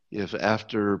if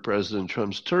after President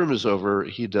Trump's term is over,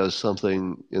 he does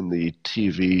something in the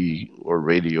TV or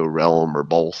radio realm or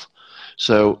both.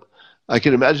 So I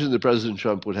can imagine that President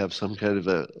Trump would have some kind of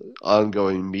a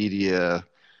ongoing media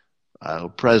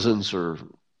presence or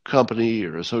company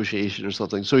or association or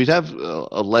something. So he'd have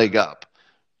a leg up,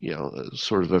 you know,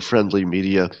 sort of a friendly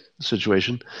media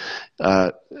situation.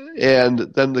 And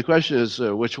then the question is,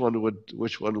 which one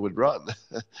would run?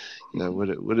 You know,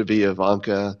 would it be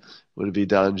Ivanka? Would it be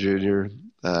Don Jr.?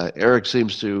 Eric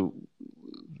seems to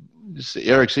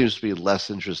Eric seems to be less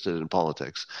interested in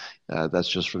politics. That's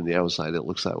just from the outside. It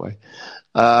looks that way.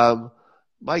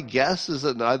 My guess is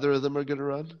that neither of them are going to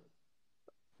run.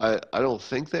 I don't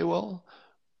think they will,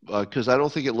 because I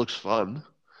don't think it looks fun.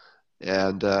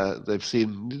 And they've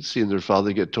seen their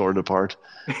father get torn apart.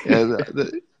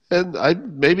 And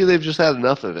maybe they've just had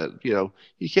enough of it. You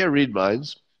can't read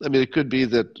minds. I mean, it could be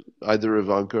that either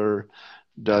Ivanka or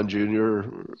Don Jr.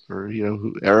 or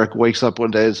Eric wakes up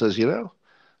one day and says,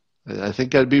 I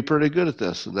think I'd be pretty good at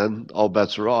this, and then all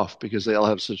bets are off because they all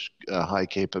have such high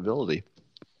capability.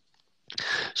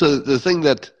 So the thing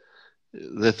that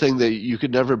you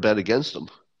could never bet against them,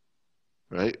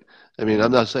 right? I mean,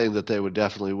 I'm not saying that they would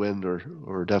definitely win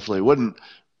or definitely wouldn't,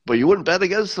 but you wouldn't bet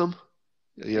against them,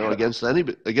 against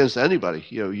anybody.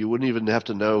 You wouldn't even have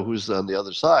to know who's on the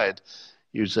other side.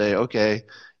 You'd say, okay,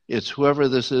 it's whoever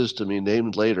this is to be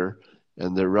named later,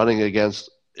 and they're running against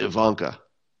Ivanka.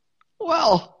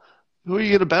 Well, who are you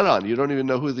going to bet on? You don't even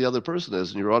know who the other person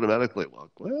is, and you're automatically,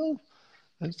 well,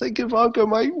 I think Ivanka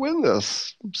might win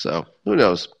this. So who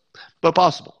knows? But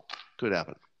possible. Could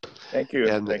happen. Thank you.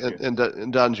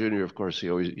 And Don Jr., of course, he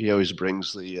always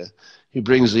brings the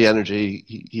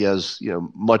energy. He has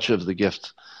much of the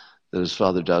gift that his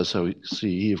father does. So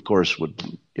he of course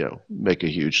would make a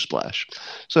huge splash.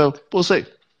 So we'll see.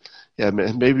 Yeah,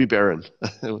 maybe Barron.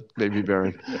 Maybe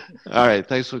Barron. All right.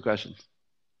 Thanks for the question.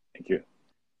 Thank you.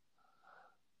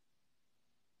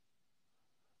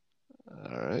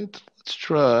 All right. Let's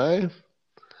try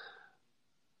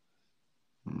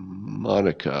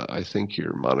Monica. I think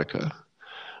you're Monica.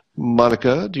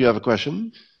 Monica, do you have a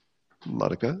question?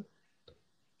 Monica?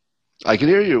 I can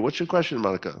hear you. What's your question,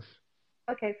 Monica?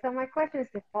 Okay, so my question is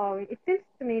the following. It seems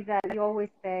to me that you always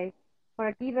say for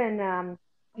a given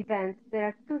event, there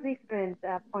are two different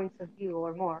points of view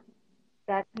or more,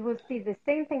 that you will see the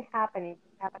same thing happening,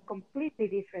 have a completely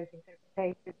different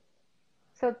interpretation.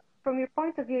 So from your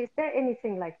point of view, is there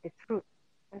anything like the truth?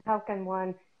 And how can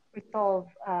one resolve,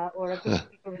 or a group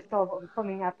of people resolve on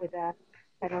coming up with a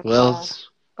kind of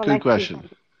good question.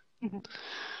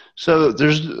 So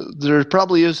there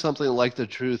probably is something like the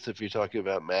truth if you're talking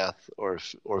about math or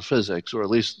physics, or at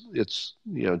least it's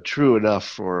true enough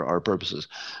for our purposes.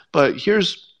 But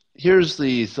here's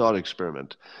the thought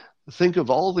experiment. Think of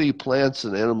all the plants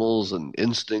and animals and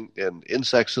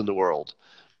insects in the world.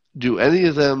 Do any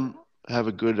of them have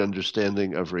a good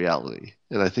understanding of reality?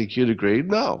 And I think you'd agree,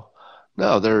 no,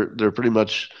 they're pretty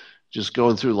much just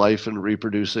going through life and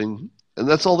reproducing, and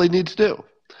that's all they need to do.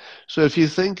 So if you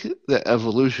think that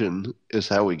evolution is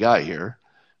how we got here,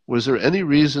 was there any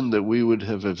reason that we would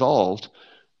have evolved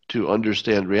to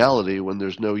understand reality when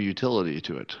there's no utility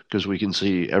to it? Because we can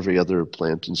see every other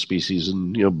plant and species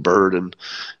and bird and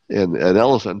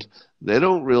elephant. They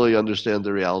don't really understand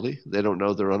the reality. They don't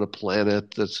know they're on a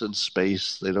planet that's in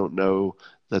space. They don't know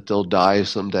that they'll die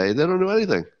someday. They don't know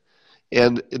anything.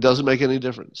 And it doesn't make any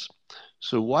difference.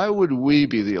 So why would we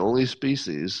be the only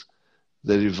species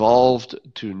that evolved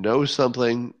to know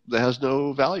something that has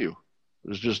no value?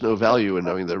 There's just no value in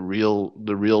knowing the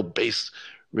real base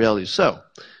reality.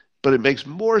 But it makes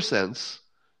more sense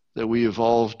that we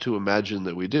evolved to imagine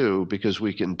that we do, because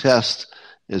we can test,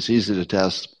 it's easy to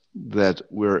test, that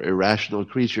we're irrational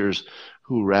creatures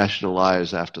who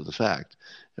rationalize after the fact.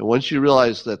 And once you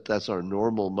realize that that's our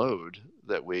normal mode,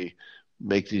 that we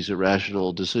make these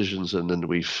irrational decisions and then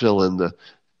we fill in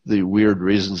the weird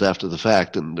reasons after the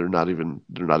fact, and they're not even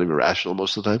rational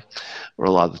most of the time, or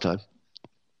a lot of the time.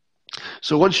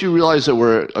 So once you realize that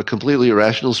we're a completely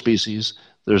irrational species,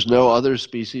 there's no other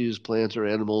species, plant or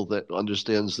animal, that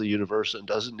understands the universe and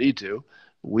doesn't need to.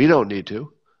 We don't need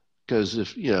to, because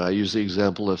if I use the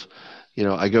example of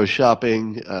I go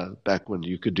shopping back when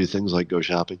you could do things like go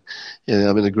shopping, and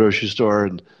I'm in the grocery store,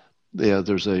 and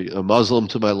there's a Muslim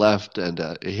to my left and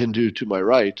a Hindu to my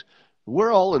right.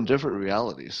 We're all in different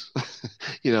realities,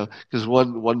 because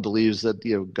one believes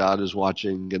that God is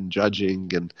watching and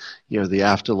judging, and the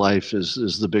afterlife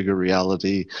is the bigger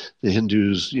reality. The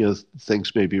Hindus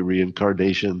thinks maybe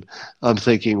reincarnation. I'm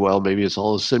thinking, well, maybe it's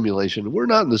all a simulation. We're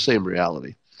not in the same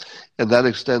reality, and that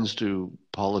extends to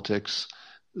politics.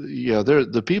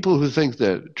 The people who think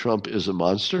that Trump is a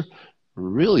monster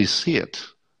really see it.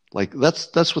 Like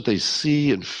that's what they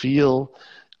see and feel.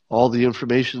 All the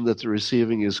information that they're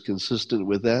receiving is consistent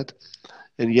with that.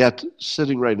 And yet,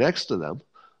 sitting right next to them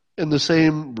in the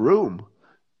same room,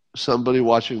 somebody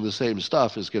watching the same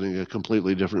stuff is getting a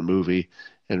completely different movie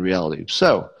and reality.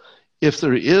 So, if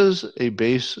there is a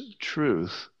base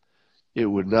truth, it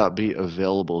would not be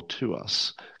available to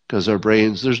us, because our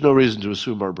brains, there's no reason to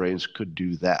assume our brains could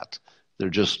do that. They're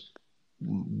just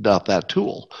not that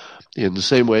tool. In the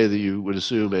same way that you would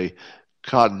assume a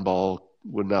cotton ball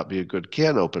would not be a good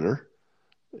can opener,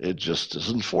 it just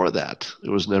isn't for that. It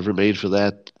was never made for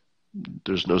that.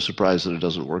 There's no surprise that it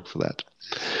doesn't work for that.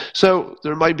 So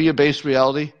there might be a base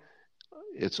reality.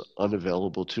 It's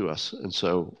unavailable to us, and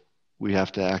so we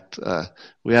have to act.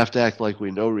 We have to act like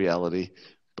we know reality,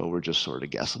 but we're just sort of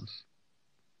guessing.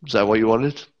 Is that what you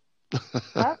wanted?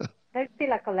 Well, there's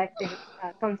still a collective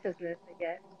consciousness, I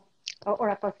guess, or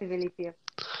a possibility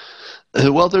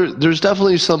of. Well, there's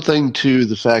definitely something to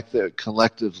the fact that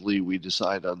collectively we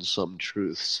decide on some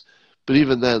truths. But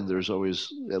even then, there's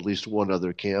always at least one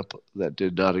other camp that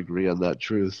did not agree on that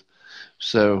truth.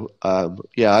 So,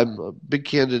 yeah, I'm a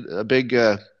big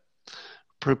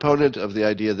proponent of the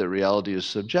idea that reality is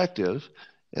subjective,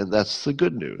 and that's the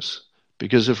good news.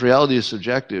 Because if reality is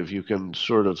subjective, you can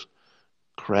sort of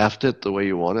craft it the way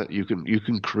you want it. You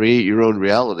can create your own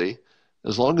reality.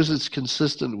 As long as it's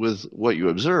consistent with what you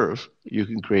observe, you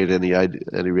can create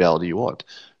any reality you want.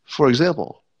 For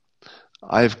example,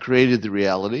 I've created the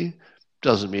reality.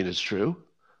 Doesn't mean it's true.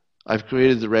 I've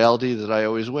created the reality that I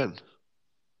always win.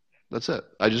 That's it.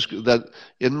 That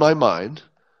in my mind,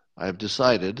 I've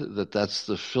decided that that's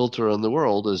the filter on the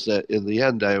world, is that in the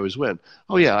end I always win.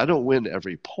 Oh yeah, I don't win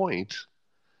every point,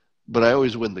 but I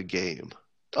always win the game.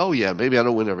 Oh yeah, maybe I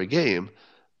don't win every game,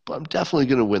 but I'm definitely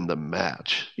going to win the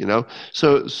match, you know?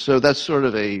 So that's sort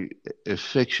of a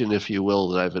fiction, if you will,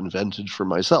 that I've invented for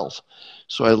myself.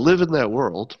 So I live in that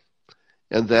world,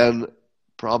 and then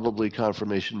probably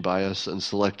confirmation bias and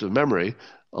selective memory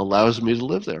allows me to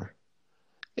live there.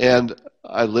 And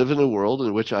I live in a world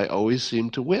in which I always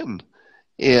seem to win.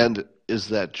 And is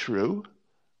that true?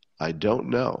 I don't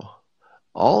know.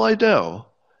 All I know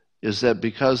is that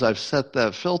because I've set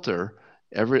that filter,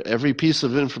 every piece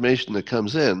of information that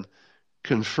comes in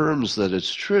confirms that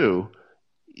it's true,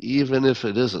 even if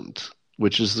it isn't,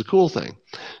 which is the cool thing.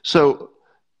 So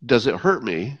does it hurt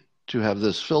me to have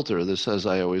this filter that says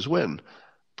I always win?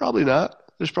 Probably not.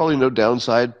 There's probably no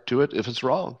downside to it if it's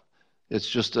wrong. It's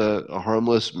just a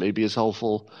harmless, maybe it's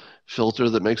helpful filter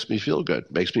that makes me feel good,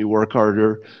 makes me work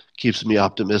harder, keeps me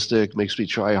optimistic, makes me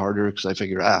try harder because I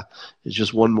figure, it's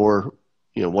just one more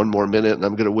minute and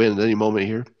I'm going to win at any moment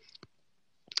here.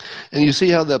 And you see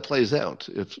how that plays out.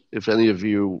 If any of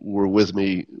you were with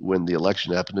me when the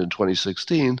election happened in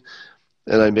 2016,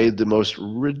 and I made the most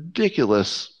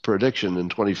ridiculous prediction in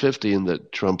 2015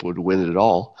 that Trump would win it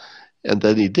all, and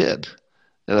then he did.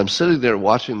 And I'm sitting there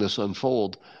watching this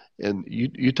unfold, and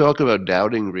you talk about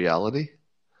doubting reality.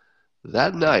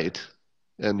 That night,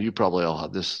 and you probably all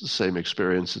had this same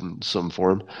experience in some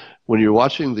form, when you're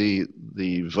watching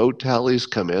the vote tallies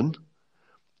come in,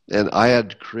 and I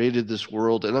had created this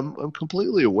world, and I'm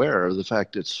completely aware of the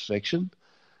fact it's fiction.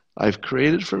 I've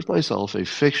created for myself a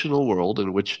fictional world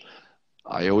in which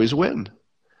I always win.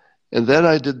 And then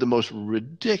I did the most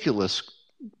ridiculous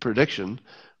prediction,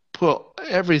 put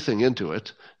everything into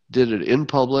it, did it in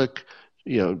public,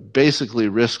 basically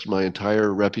risked my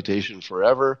entire reputation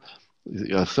forever,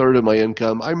 a third of my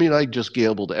income. I mean, I just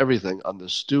gambled everything on the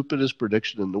stupidest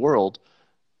prediction in the world.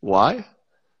 Why?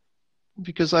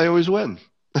 Because I always win.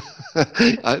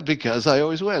 Because I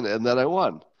always win, and then I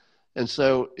won. And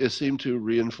so it seemed to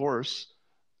reinforce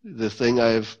the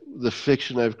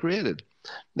fiction I've created.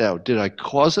 Now, did I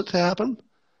cause it to happen?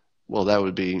 Well, that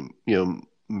would be,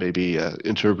 maybe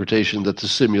interpretation that the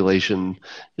simulation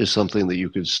is something that you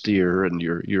could steer and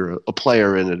you're a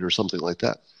player in it or something like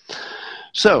that.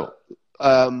 So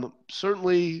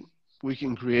certainly we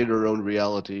can create our own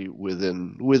reality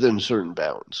within certain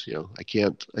bounds. I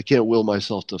can't will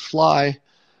myself to fly,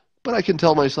 but I can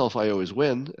tell myself I always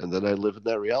win, and then I live in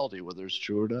that reality, whether it's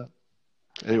true or not.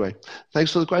 Anyway,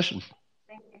 thanks for the question.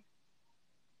 Thank you.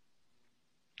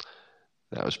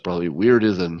 That was probably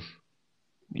weirder than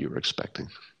you were expecting.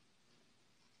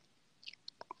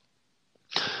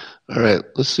 All right,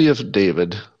 let's see if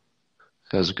David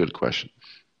has a good question.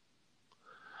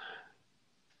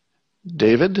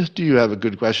 David, do you have a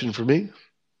good question for me?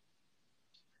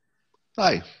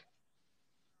 Hi.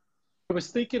 I was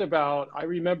thinking about, I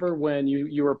remember when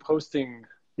you were posting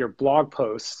your blog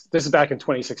posts, this is back in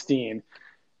 2016,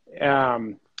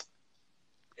 and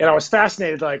I was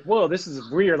fascinated, like, whoa, this is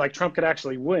weird, like Trump could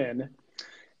actually win.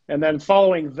 And then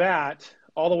following that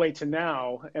all the way to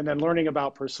now, and then learning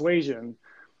about persuasion,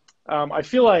 I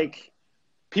feel like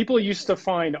people used to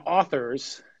find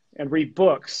authors and read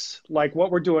books like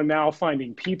what we're doing now,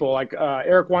 finding people. Like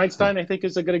Eric Weinstein, I think,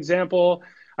 is a good example.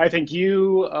 I think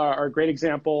you are a great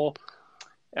example.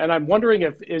 And I'm wondering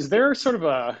is there sort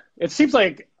of it seems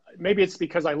like maybe it's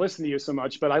because I listen to you so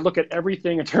much, but I look at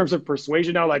everything in terms of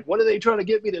persuasion now. Like, what are they trying to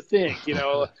get me to think? You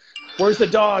know, where's the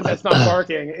dog that's not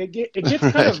barking? It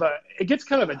gets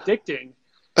kind of addicting,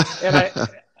 and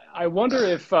I wonder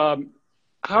if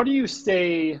how do you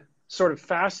stay sort of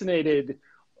fascinated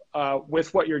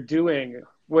with what you're doing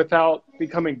without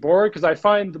becoming bored? Because I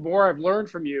find the more I've learned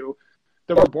from you,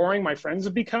 the more boring my friends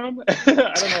have become. I don't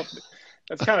know if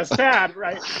that's kind of sad,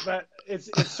 right? But it's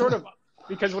sort of,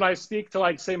 because when I speak to,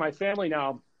 like, say, my family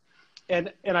now,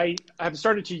 and I have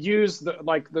started to use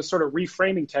the sort of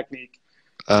reframing technique,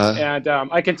 and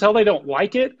I can tell they don't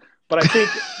like it, but I think,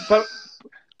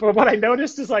 but what I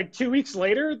noticed is, like, 2 weeks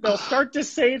later, they'll start to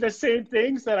say the same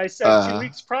things that I said 2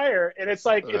 weeks prior, and it's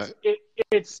like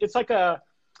it's like a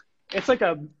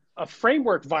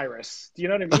framework virus. Do you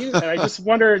know what I mean? And I just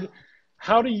wondered,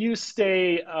 how do you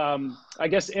stay, I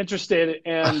guess, interested,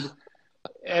 and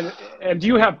do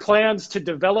you have plans to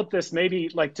develop this, maybe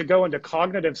like to go into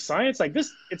cognitive science? Like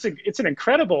this, it's an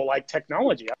incredible, like,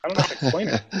 technology. I don't know how to explain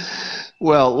it.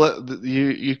 Well,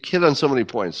 you hit on so many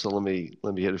points, so let me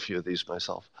hit a few of these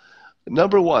myself.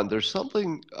 Number one, there's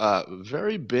something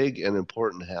very big and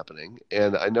important happening,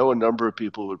 and I know a number of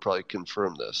people would probably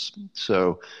confirm this.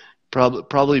 So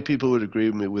probably people who would agree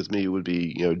with me would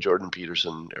be, Jordan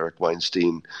Peterson, Eric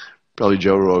Weinstein, probably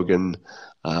Joe Rogan,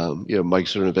 Mike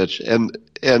Cernovich,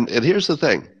 and here's the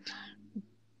thing: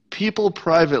 people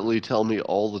privately tell me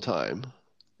all the time,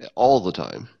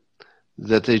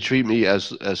 that they treat me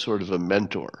as sort of a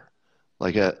mentor,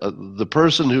 like the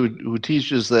person who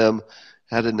teaches them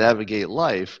how to navigate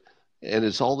life, and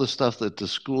it's all the stuff that the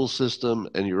school system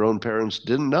and your own parents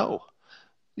didn't know.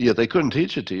 Yeah, they couldn't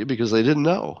teach it to you because they didn't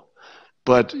know.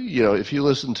 But if you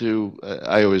listen to,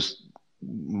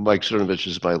 Mike Cernovich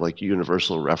is my, like,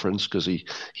 universal reference because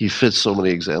he fits so many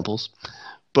examples.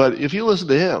 But if you listen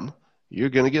to him, you're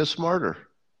going to get smarter.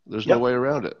 There's no way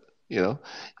around it.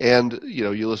 And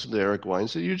you listen to Eric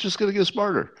Weinstein, you're just going to get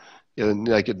smarter. And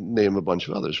I could name a bunch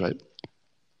of others, right?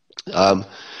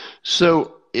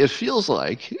 So it feels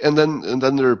like, and then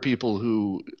there are people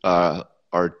who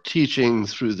are teaching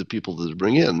through the people that they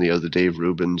bring in. The Dave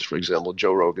Rubins, for example,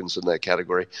 Joe Rogan's in that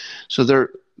category. So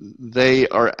they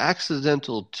are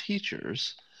accidental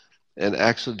teachers and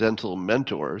accidental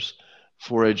mentors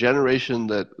for a generation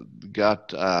that got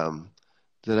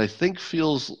that I think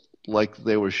feels like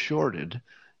they were shorted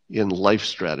in life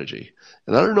strategy.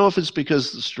 And I don't know if it's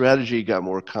because the strategy got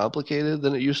more complicated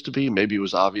than it used to be. Maybe it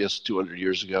was obvious 200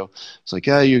 years ago. It's like,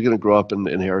 you're going to grow up and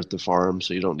inherit the farm,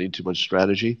 so you don't need too much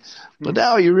strategy. But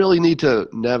now you really need to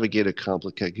navigate a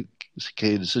complicated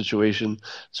situation.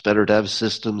 It's better to have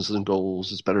systems than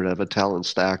goals. It's better to have a talent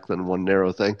stack than one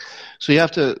narrow thing. So you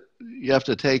have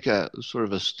to take a sort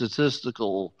of a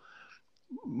statistical,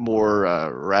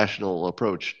 more rational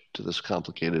approach to this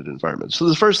complicated environment. So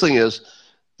the first thing is,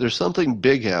 there's something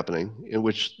big happening in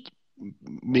which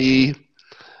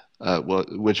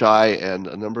which I and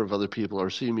a number of other people are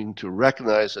seeming to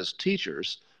recognize as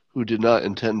teachers who did not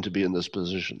intend to be in this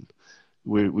position.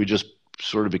 We just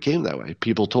sort of became that way.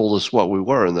 People told us what we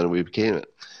were, and then we became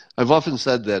it. I've often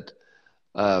said that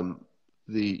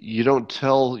you don't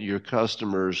tell your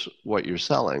customers what you're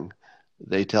selling;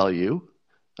 they tell you.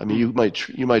 I mean, you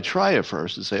might try it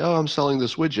first and say, "Oh, I'm selling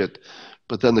this widget,"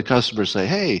 but then the customers say,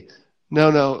 "Hey,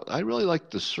 no, I really like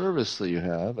the service that you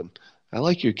have, and I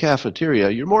like your cafeteria.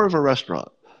 You're more of a restaurant."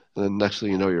 And then next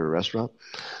thing you know, you're a restaurant.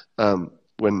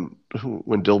 When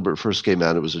Dilbert first came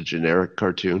out, it was a generic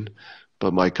cartoon,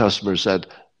 but my customer said,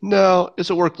 "No,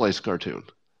 it's a workplace cartoon."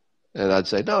 And I'd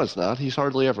say, "No, it's not. He's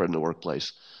hardly ever in the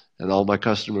workplace." And all my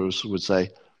customers would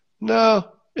say,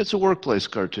 "No, it's a workplace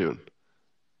cartoon."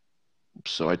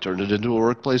 So I turned it into a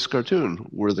workplace cartoon.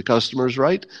 Were the customers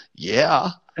right?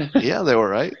 Yeah, they were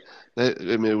right.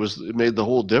 It made the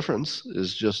whole difference,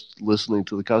 is just listening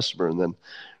to the customer and then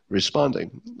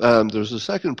responding. There's a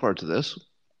second part to this,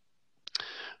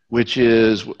 which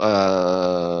is, what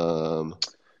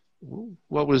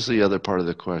was the other part of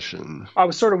the question? I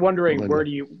was sort of wondering, where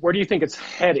do you think it's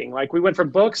heading? Like, we went from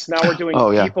books, now we're doing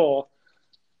people.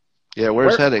 Yeah,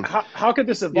 where's heading? How could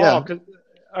this evolve? Yeah.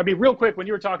 I mean, real quick, when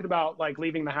you were talking about, like,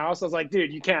 leaving the house, I was like,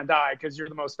 dude, you can't die because you're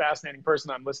the most fascinating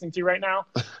person I'm listening to right now.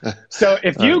 So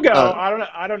if you go, I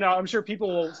don't know. I'm sure people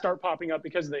will start popping up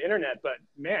because of the internet, but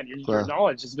man, your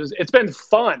knowledge it's been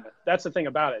fun. That's the thing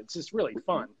about it. It's just really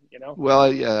fun,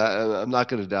 Well, yeah, I'm not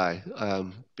going to die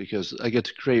because I get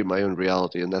to create my own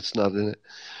reality, and that's not in it.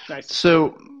 Nice.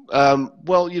 So,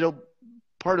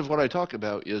 part of what I talk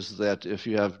about is that if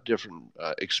you have different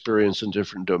experience in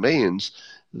different domains,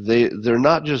 they're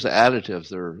not just additive;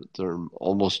 they're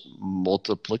almost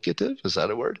multiplicative. Is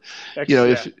that a word?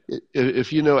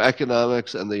 If you know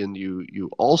economics and then you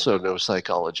also know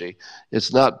psychology,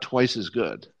 it's not twice as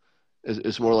good.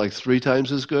 It's more like 3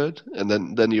 times as good, and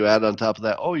then you add on top of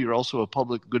that, oh, you're also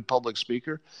a good public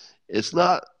speaker. It's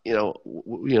not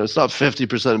it's not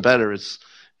 50% better. It's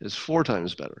 4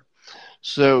 times better.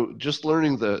 So just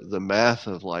learning the math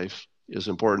of life is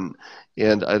important,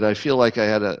 and I feel like I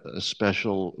had a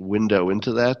special window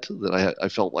into that I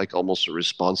felt like almost a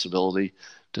responsibility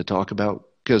to talk about,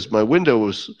 because my window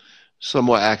was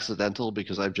somewhat accidental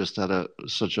because I've just had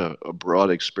such a broad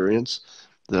experience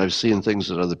that I've seen things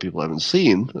that other people haven't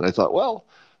seen, and I thought, well,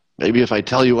 maybe if I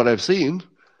tell you what I've seen,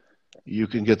 you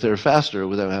can get there faster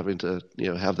without having to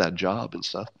have that job and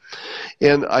stuff.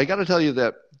 And I got to tell you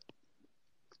that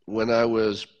when I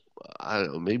was, I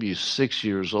don't know, maybe 6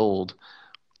 years old,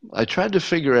 I tried to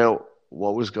figure out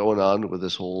what was going on with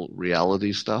this whole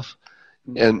reality stuff.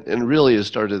 And really it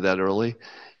started that early.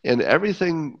 And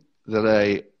everything that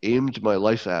I aimed my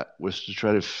life at was to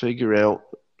try to figure out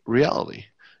reality.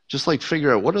 Just like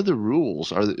figure out what are the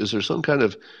rules? Is there some kind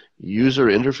of user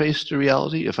interface to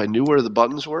reality? If I knew where the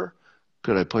buttons were,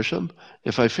 could I push them?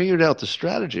 If I figured out the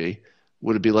strategy,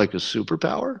 would it be like a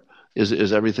superpower?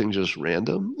 Is everything just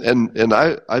random? And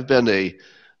I've been a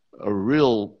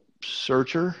real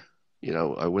searcher.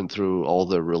 I went through all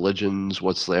the religions,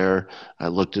 what's there. I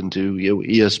looked into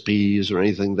ESPs or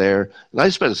anything there, and I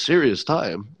spent serious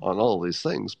time on all of these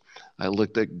things. I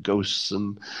looked at ghosts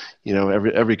and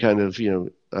every kind of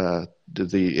did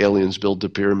the aliens build the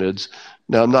pyramids?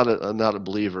 Now I'm not a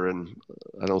believer, and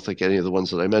I don't think any of the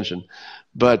ones that I mentioned,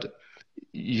 but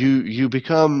you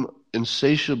become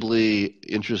insatiably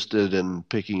interested in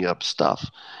picking up stuff.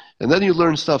 And then you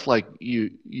learn stuff like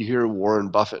you hear Warren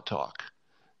Buffett talk,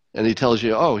 and he tells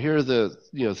you, oh, here are the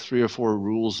 3 or 4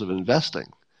 rules of investing.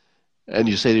 And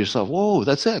you say to yourself, whoa,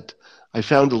 that's it. I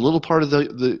found a little part of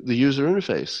the user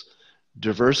interface.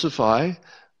 Diversify,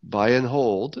 buy and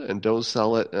hold, and don't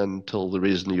sell it until the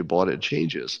reason you bought it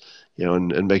changes.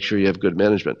 And make sure you have good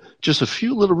management. Just a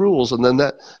few little rules, and then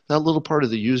that little part of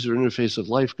the user interface of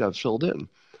life got filled in.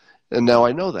 And now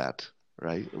I know that,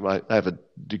 right? I have a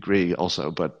degree also,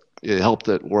 but it helped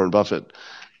that Warren Buffett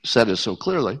said it so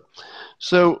clearly.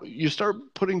 So you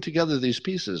start putting together these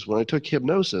pieces. When I took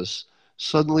hypnosis,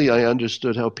 suddenly I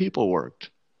understood how people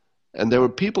worked.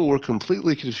 And people were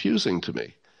completely confusing to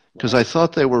me because I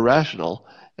thought they were rational,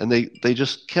 and they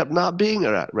just kept not being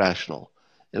rational.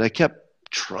 And I kept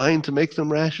trying to make them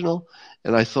rational,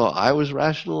 and I thought I was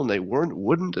rational and they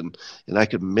wouldn't, and I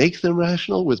could make them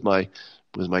rational with my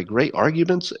great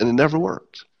arguments, and it never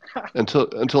worked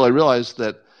until I realized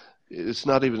that it's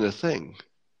not even a thing.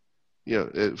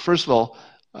 First of all,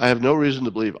 I have no reason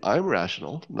to believe I'm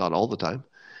rational, not all the time,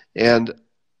 and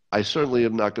I certainly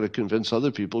am not going to convince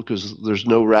other people because there's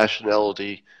no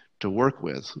rationality to work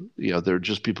with. They're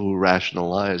just people who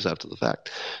rationalize after the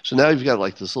fact. So now you've got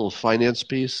like this little finance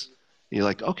piece. And you're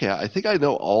like, okay, I think I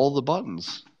know all the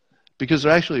buttons, because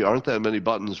there actually aren't that many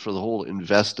buttons for the whole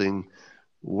investing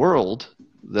world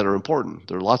that are important.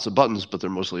 There are lots of buttons, but they're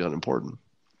mostly unimportant.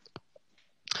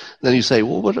 Then you say,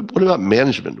 well, what about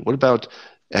management? What about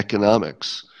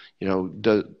economics?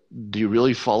 Do you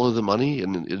really follow the money?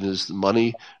 And is the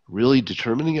money really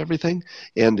determining everything?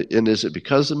 And is it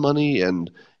because of money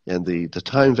and the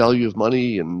time value of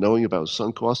money and knowing about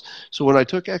sunk costs? So when I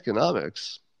took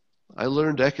economics, I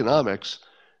learned economics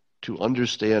to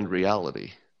understand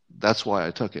reality. That's why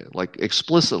I took it, like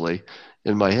explicitly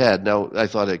in my head. Now, I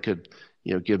thought it could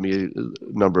give me a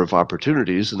number of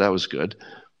opportunities, and that was good.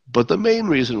 But the main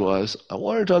reason was I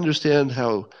wanted to understand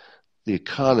how the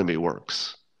economy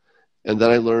works. And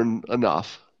then I learned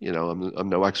enough, I'm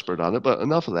no expert on it, but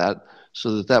enough of that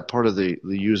so that part of the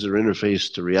user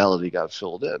interface to reality got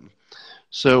filled in.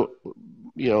 So,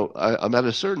 I'm at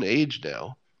a certain age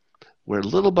now where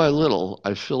little by little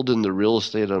I filled in the real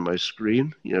estate on my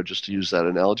screen, just to use that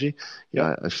analogy.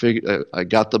 I figured I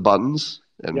got the buttons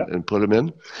and put them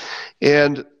in.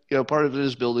 And, part of it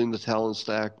is building the talent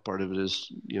stack. Part of it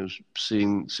is,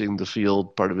 seeing the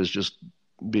field. Part of it is just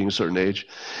being a certain age.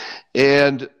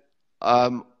 And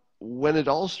when it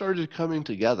all started coming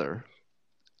together,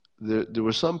 there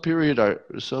was some period, at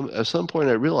some point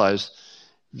I realized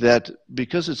that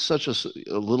because it's such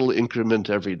a little increment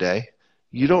every day,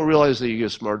 you don't realize that you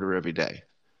get smarter every day.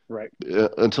 Right.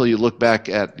 Until you look back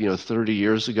at 30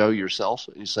 years ago yourself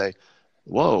and you say,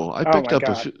 whoa, I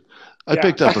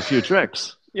picked up a few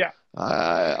tricks. Yeah.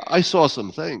 I saw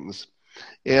some things.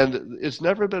 And it's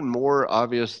never been more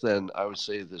obvious than I would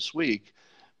say this week,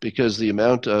 because the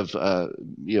amount of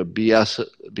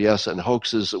BS and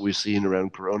hoaxes that we've seen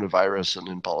around coronavirus and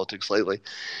in politics lately.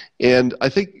 And I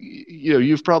think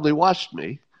you've probably watched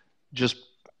me just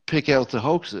pick out the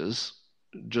hoaxes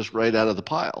just right out of the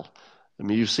pile. I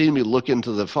mean, you've seen me look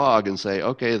into the fog and say,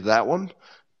 okay, that one,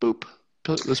 boop,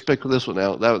 let's pick this one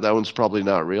out. That one's probably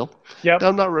not real. Yep.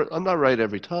 I'm not right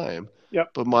every time.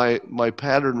 Yep. But my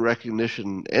pattern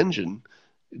recognition engine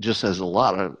just has a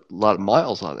lot of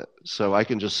miles on it, so I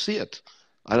can just see it.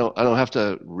 I don't have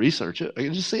to research it. I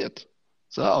can just see it.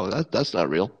 So that's not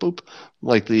real. Boop,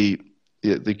 like the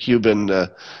Cuban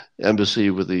embassy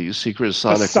with the secret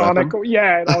sonic weapon.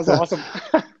 Yeah, that was awesome.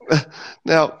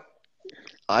 Now,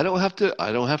 I don't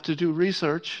have to do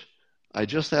research. I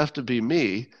just have to be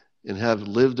me and have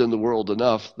lived in the world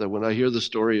enough that when I hear the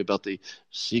story about the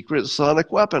secret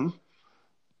sonic weapon,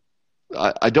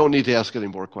 I don't need to ask any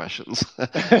more questions.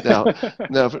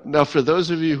 Now, for those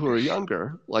of you who are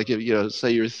younger, like if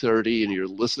say you're 30 and you're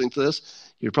listening to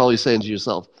this, you're probably saying to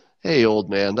yourself, "Hey, old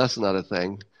man, that's not a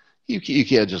thing. You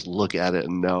can't just look at it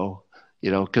and know."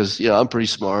 Because I'm pretty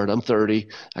smart. I'm 30.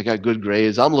 I got good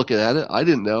grades. I'm looking at it. I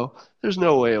didn't know. There's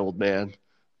no way, old man.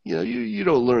 You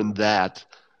don't learn that.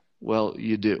 Well,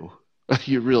 you do.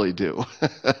 You really do.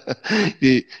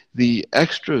 The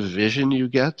extra vision you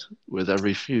get with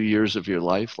every few years of your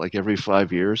life, like every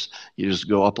 5 years, you just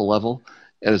go up a level,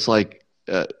 and it's like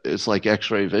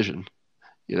X-ray vision.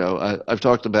 I've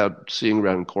talked about seeing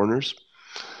around corners.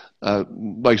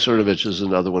 Mike Cernovich is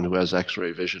another one who has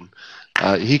X-ray vision.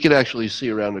 He can actually see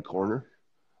around a corner.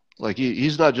 Like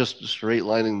he's not just straight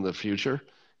lining the future.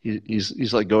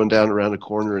 He's like going down around a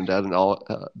corner and down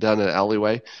an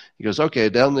alleyway. He goes, okay,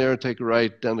 down there, take a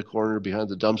right, down the corner behind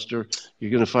the dumpster. You're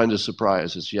going to find a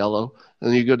surprise. It's yellow. And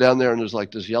then you go down there and there's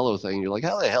like this yellow thing. You're like,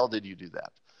 how the hell did you do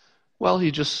that? Well, he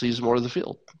just sees more of the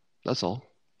field. That's all.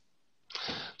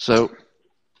 So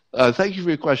thank you for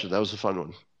your question. That was a fun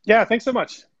one. Yeah, thanks so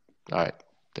much. All right.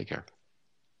 Take care.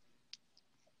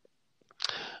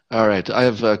 All right. I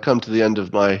have come to the end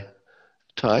of my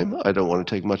time. I don't want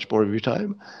to take much more of your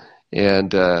time.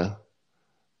 And I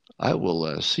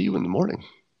will see you in the morning.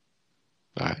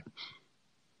 All right.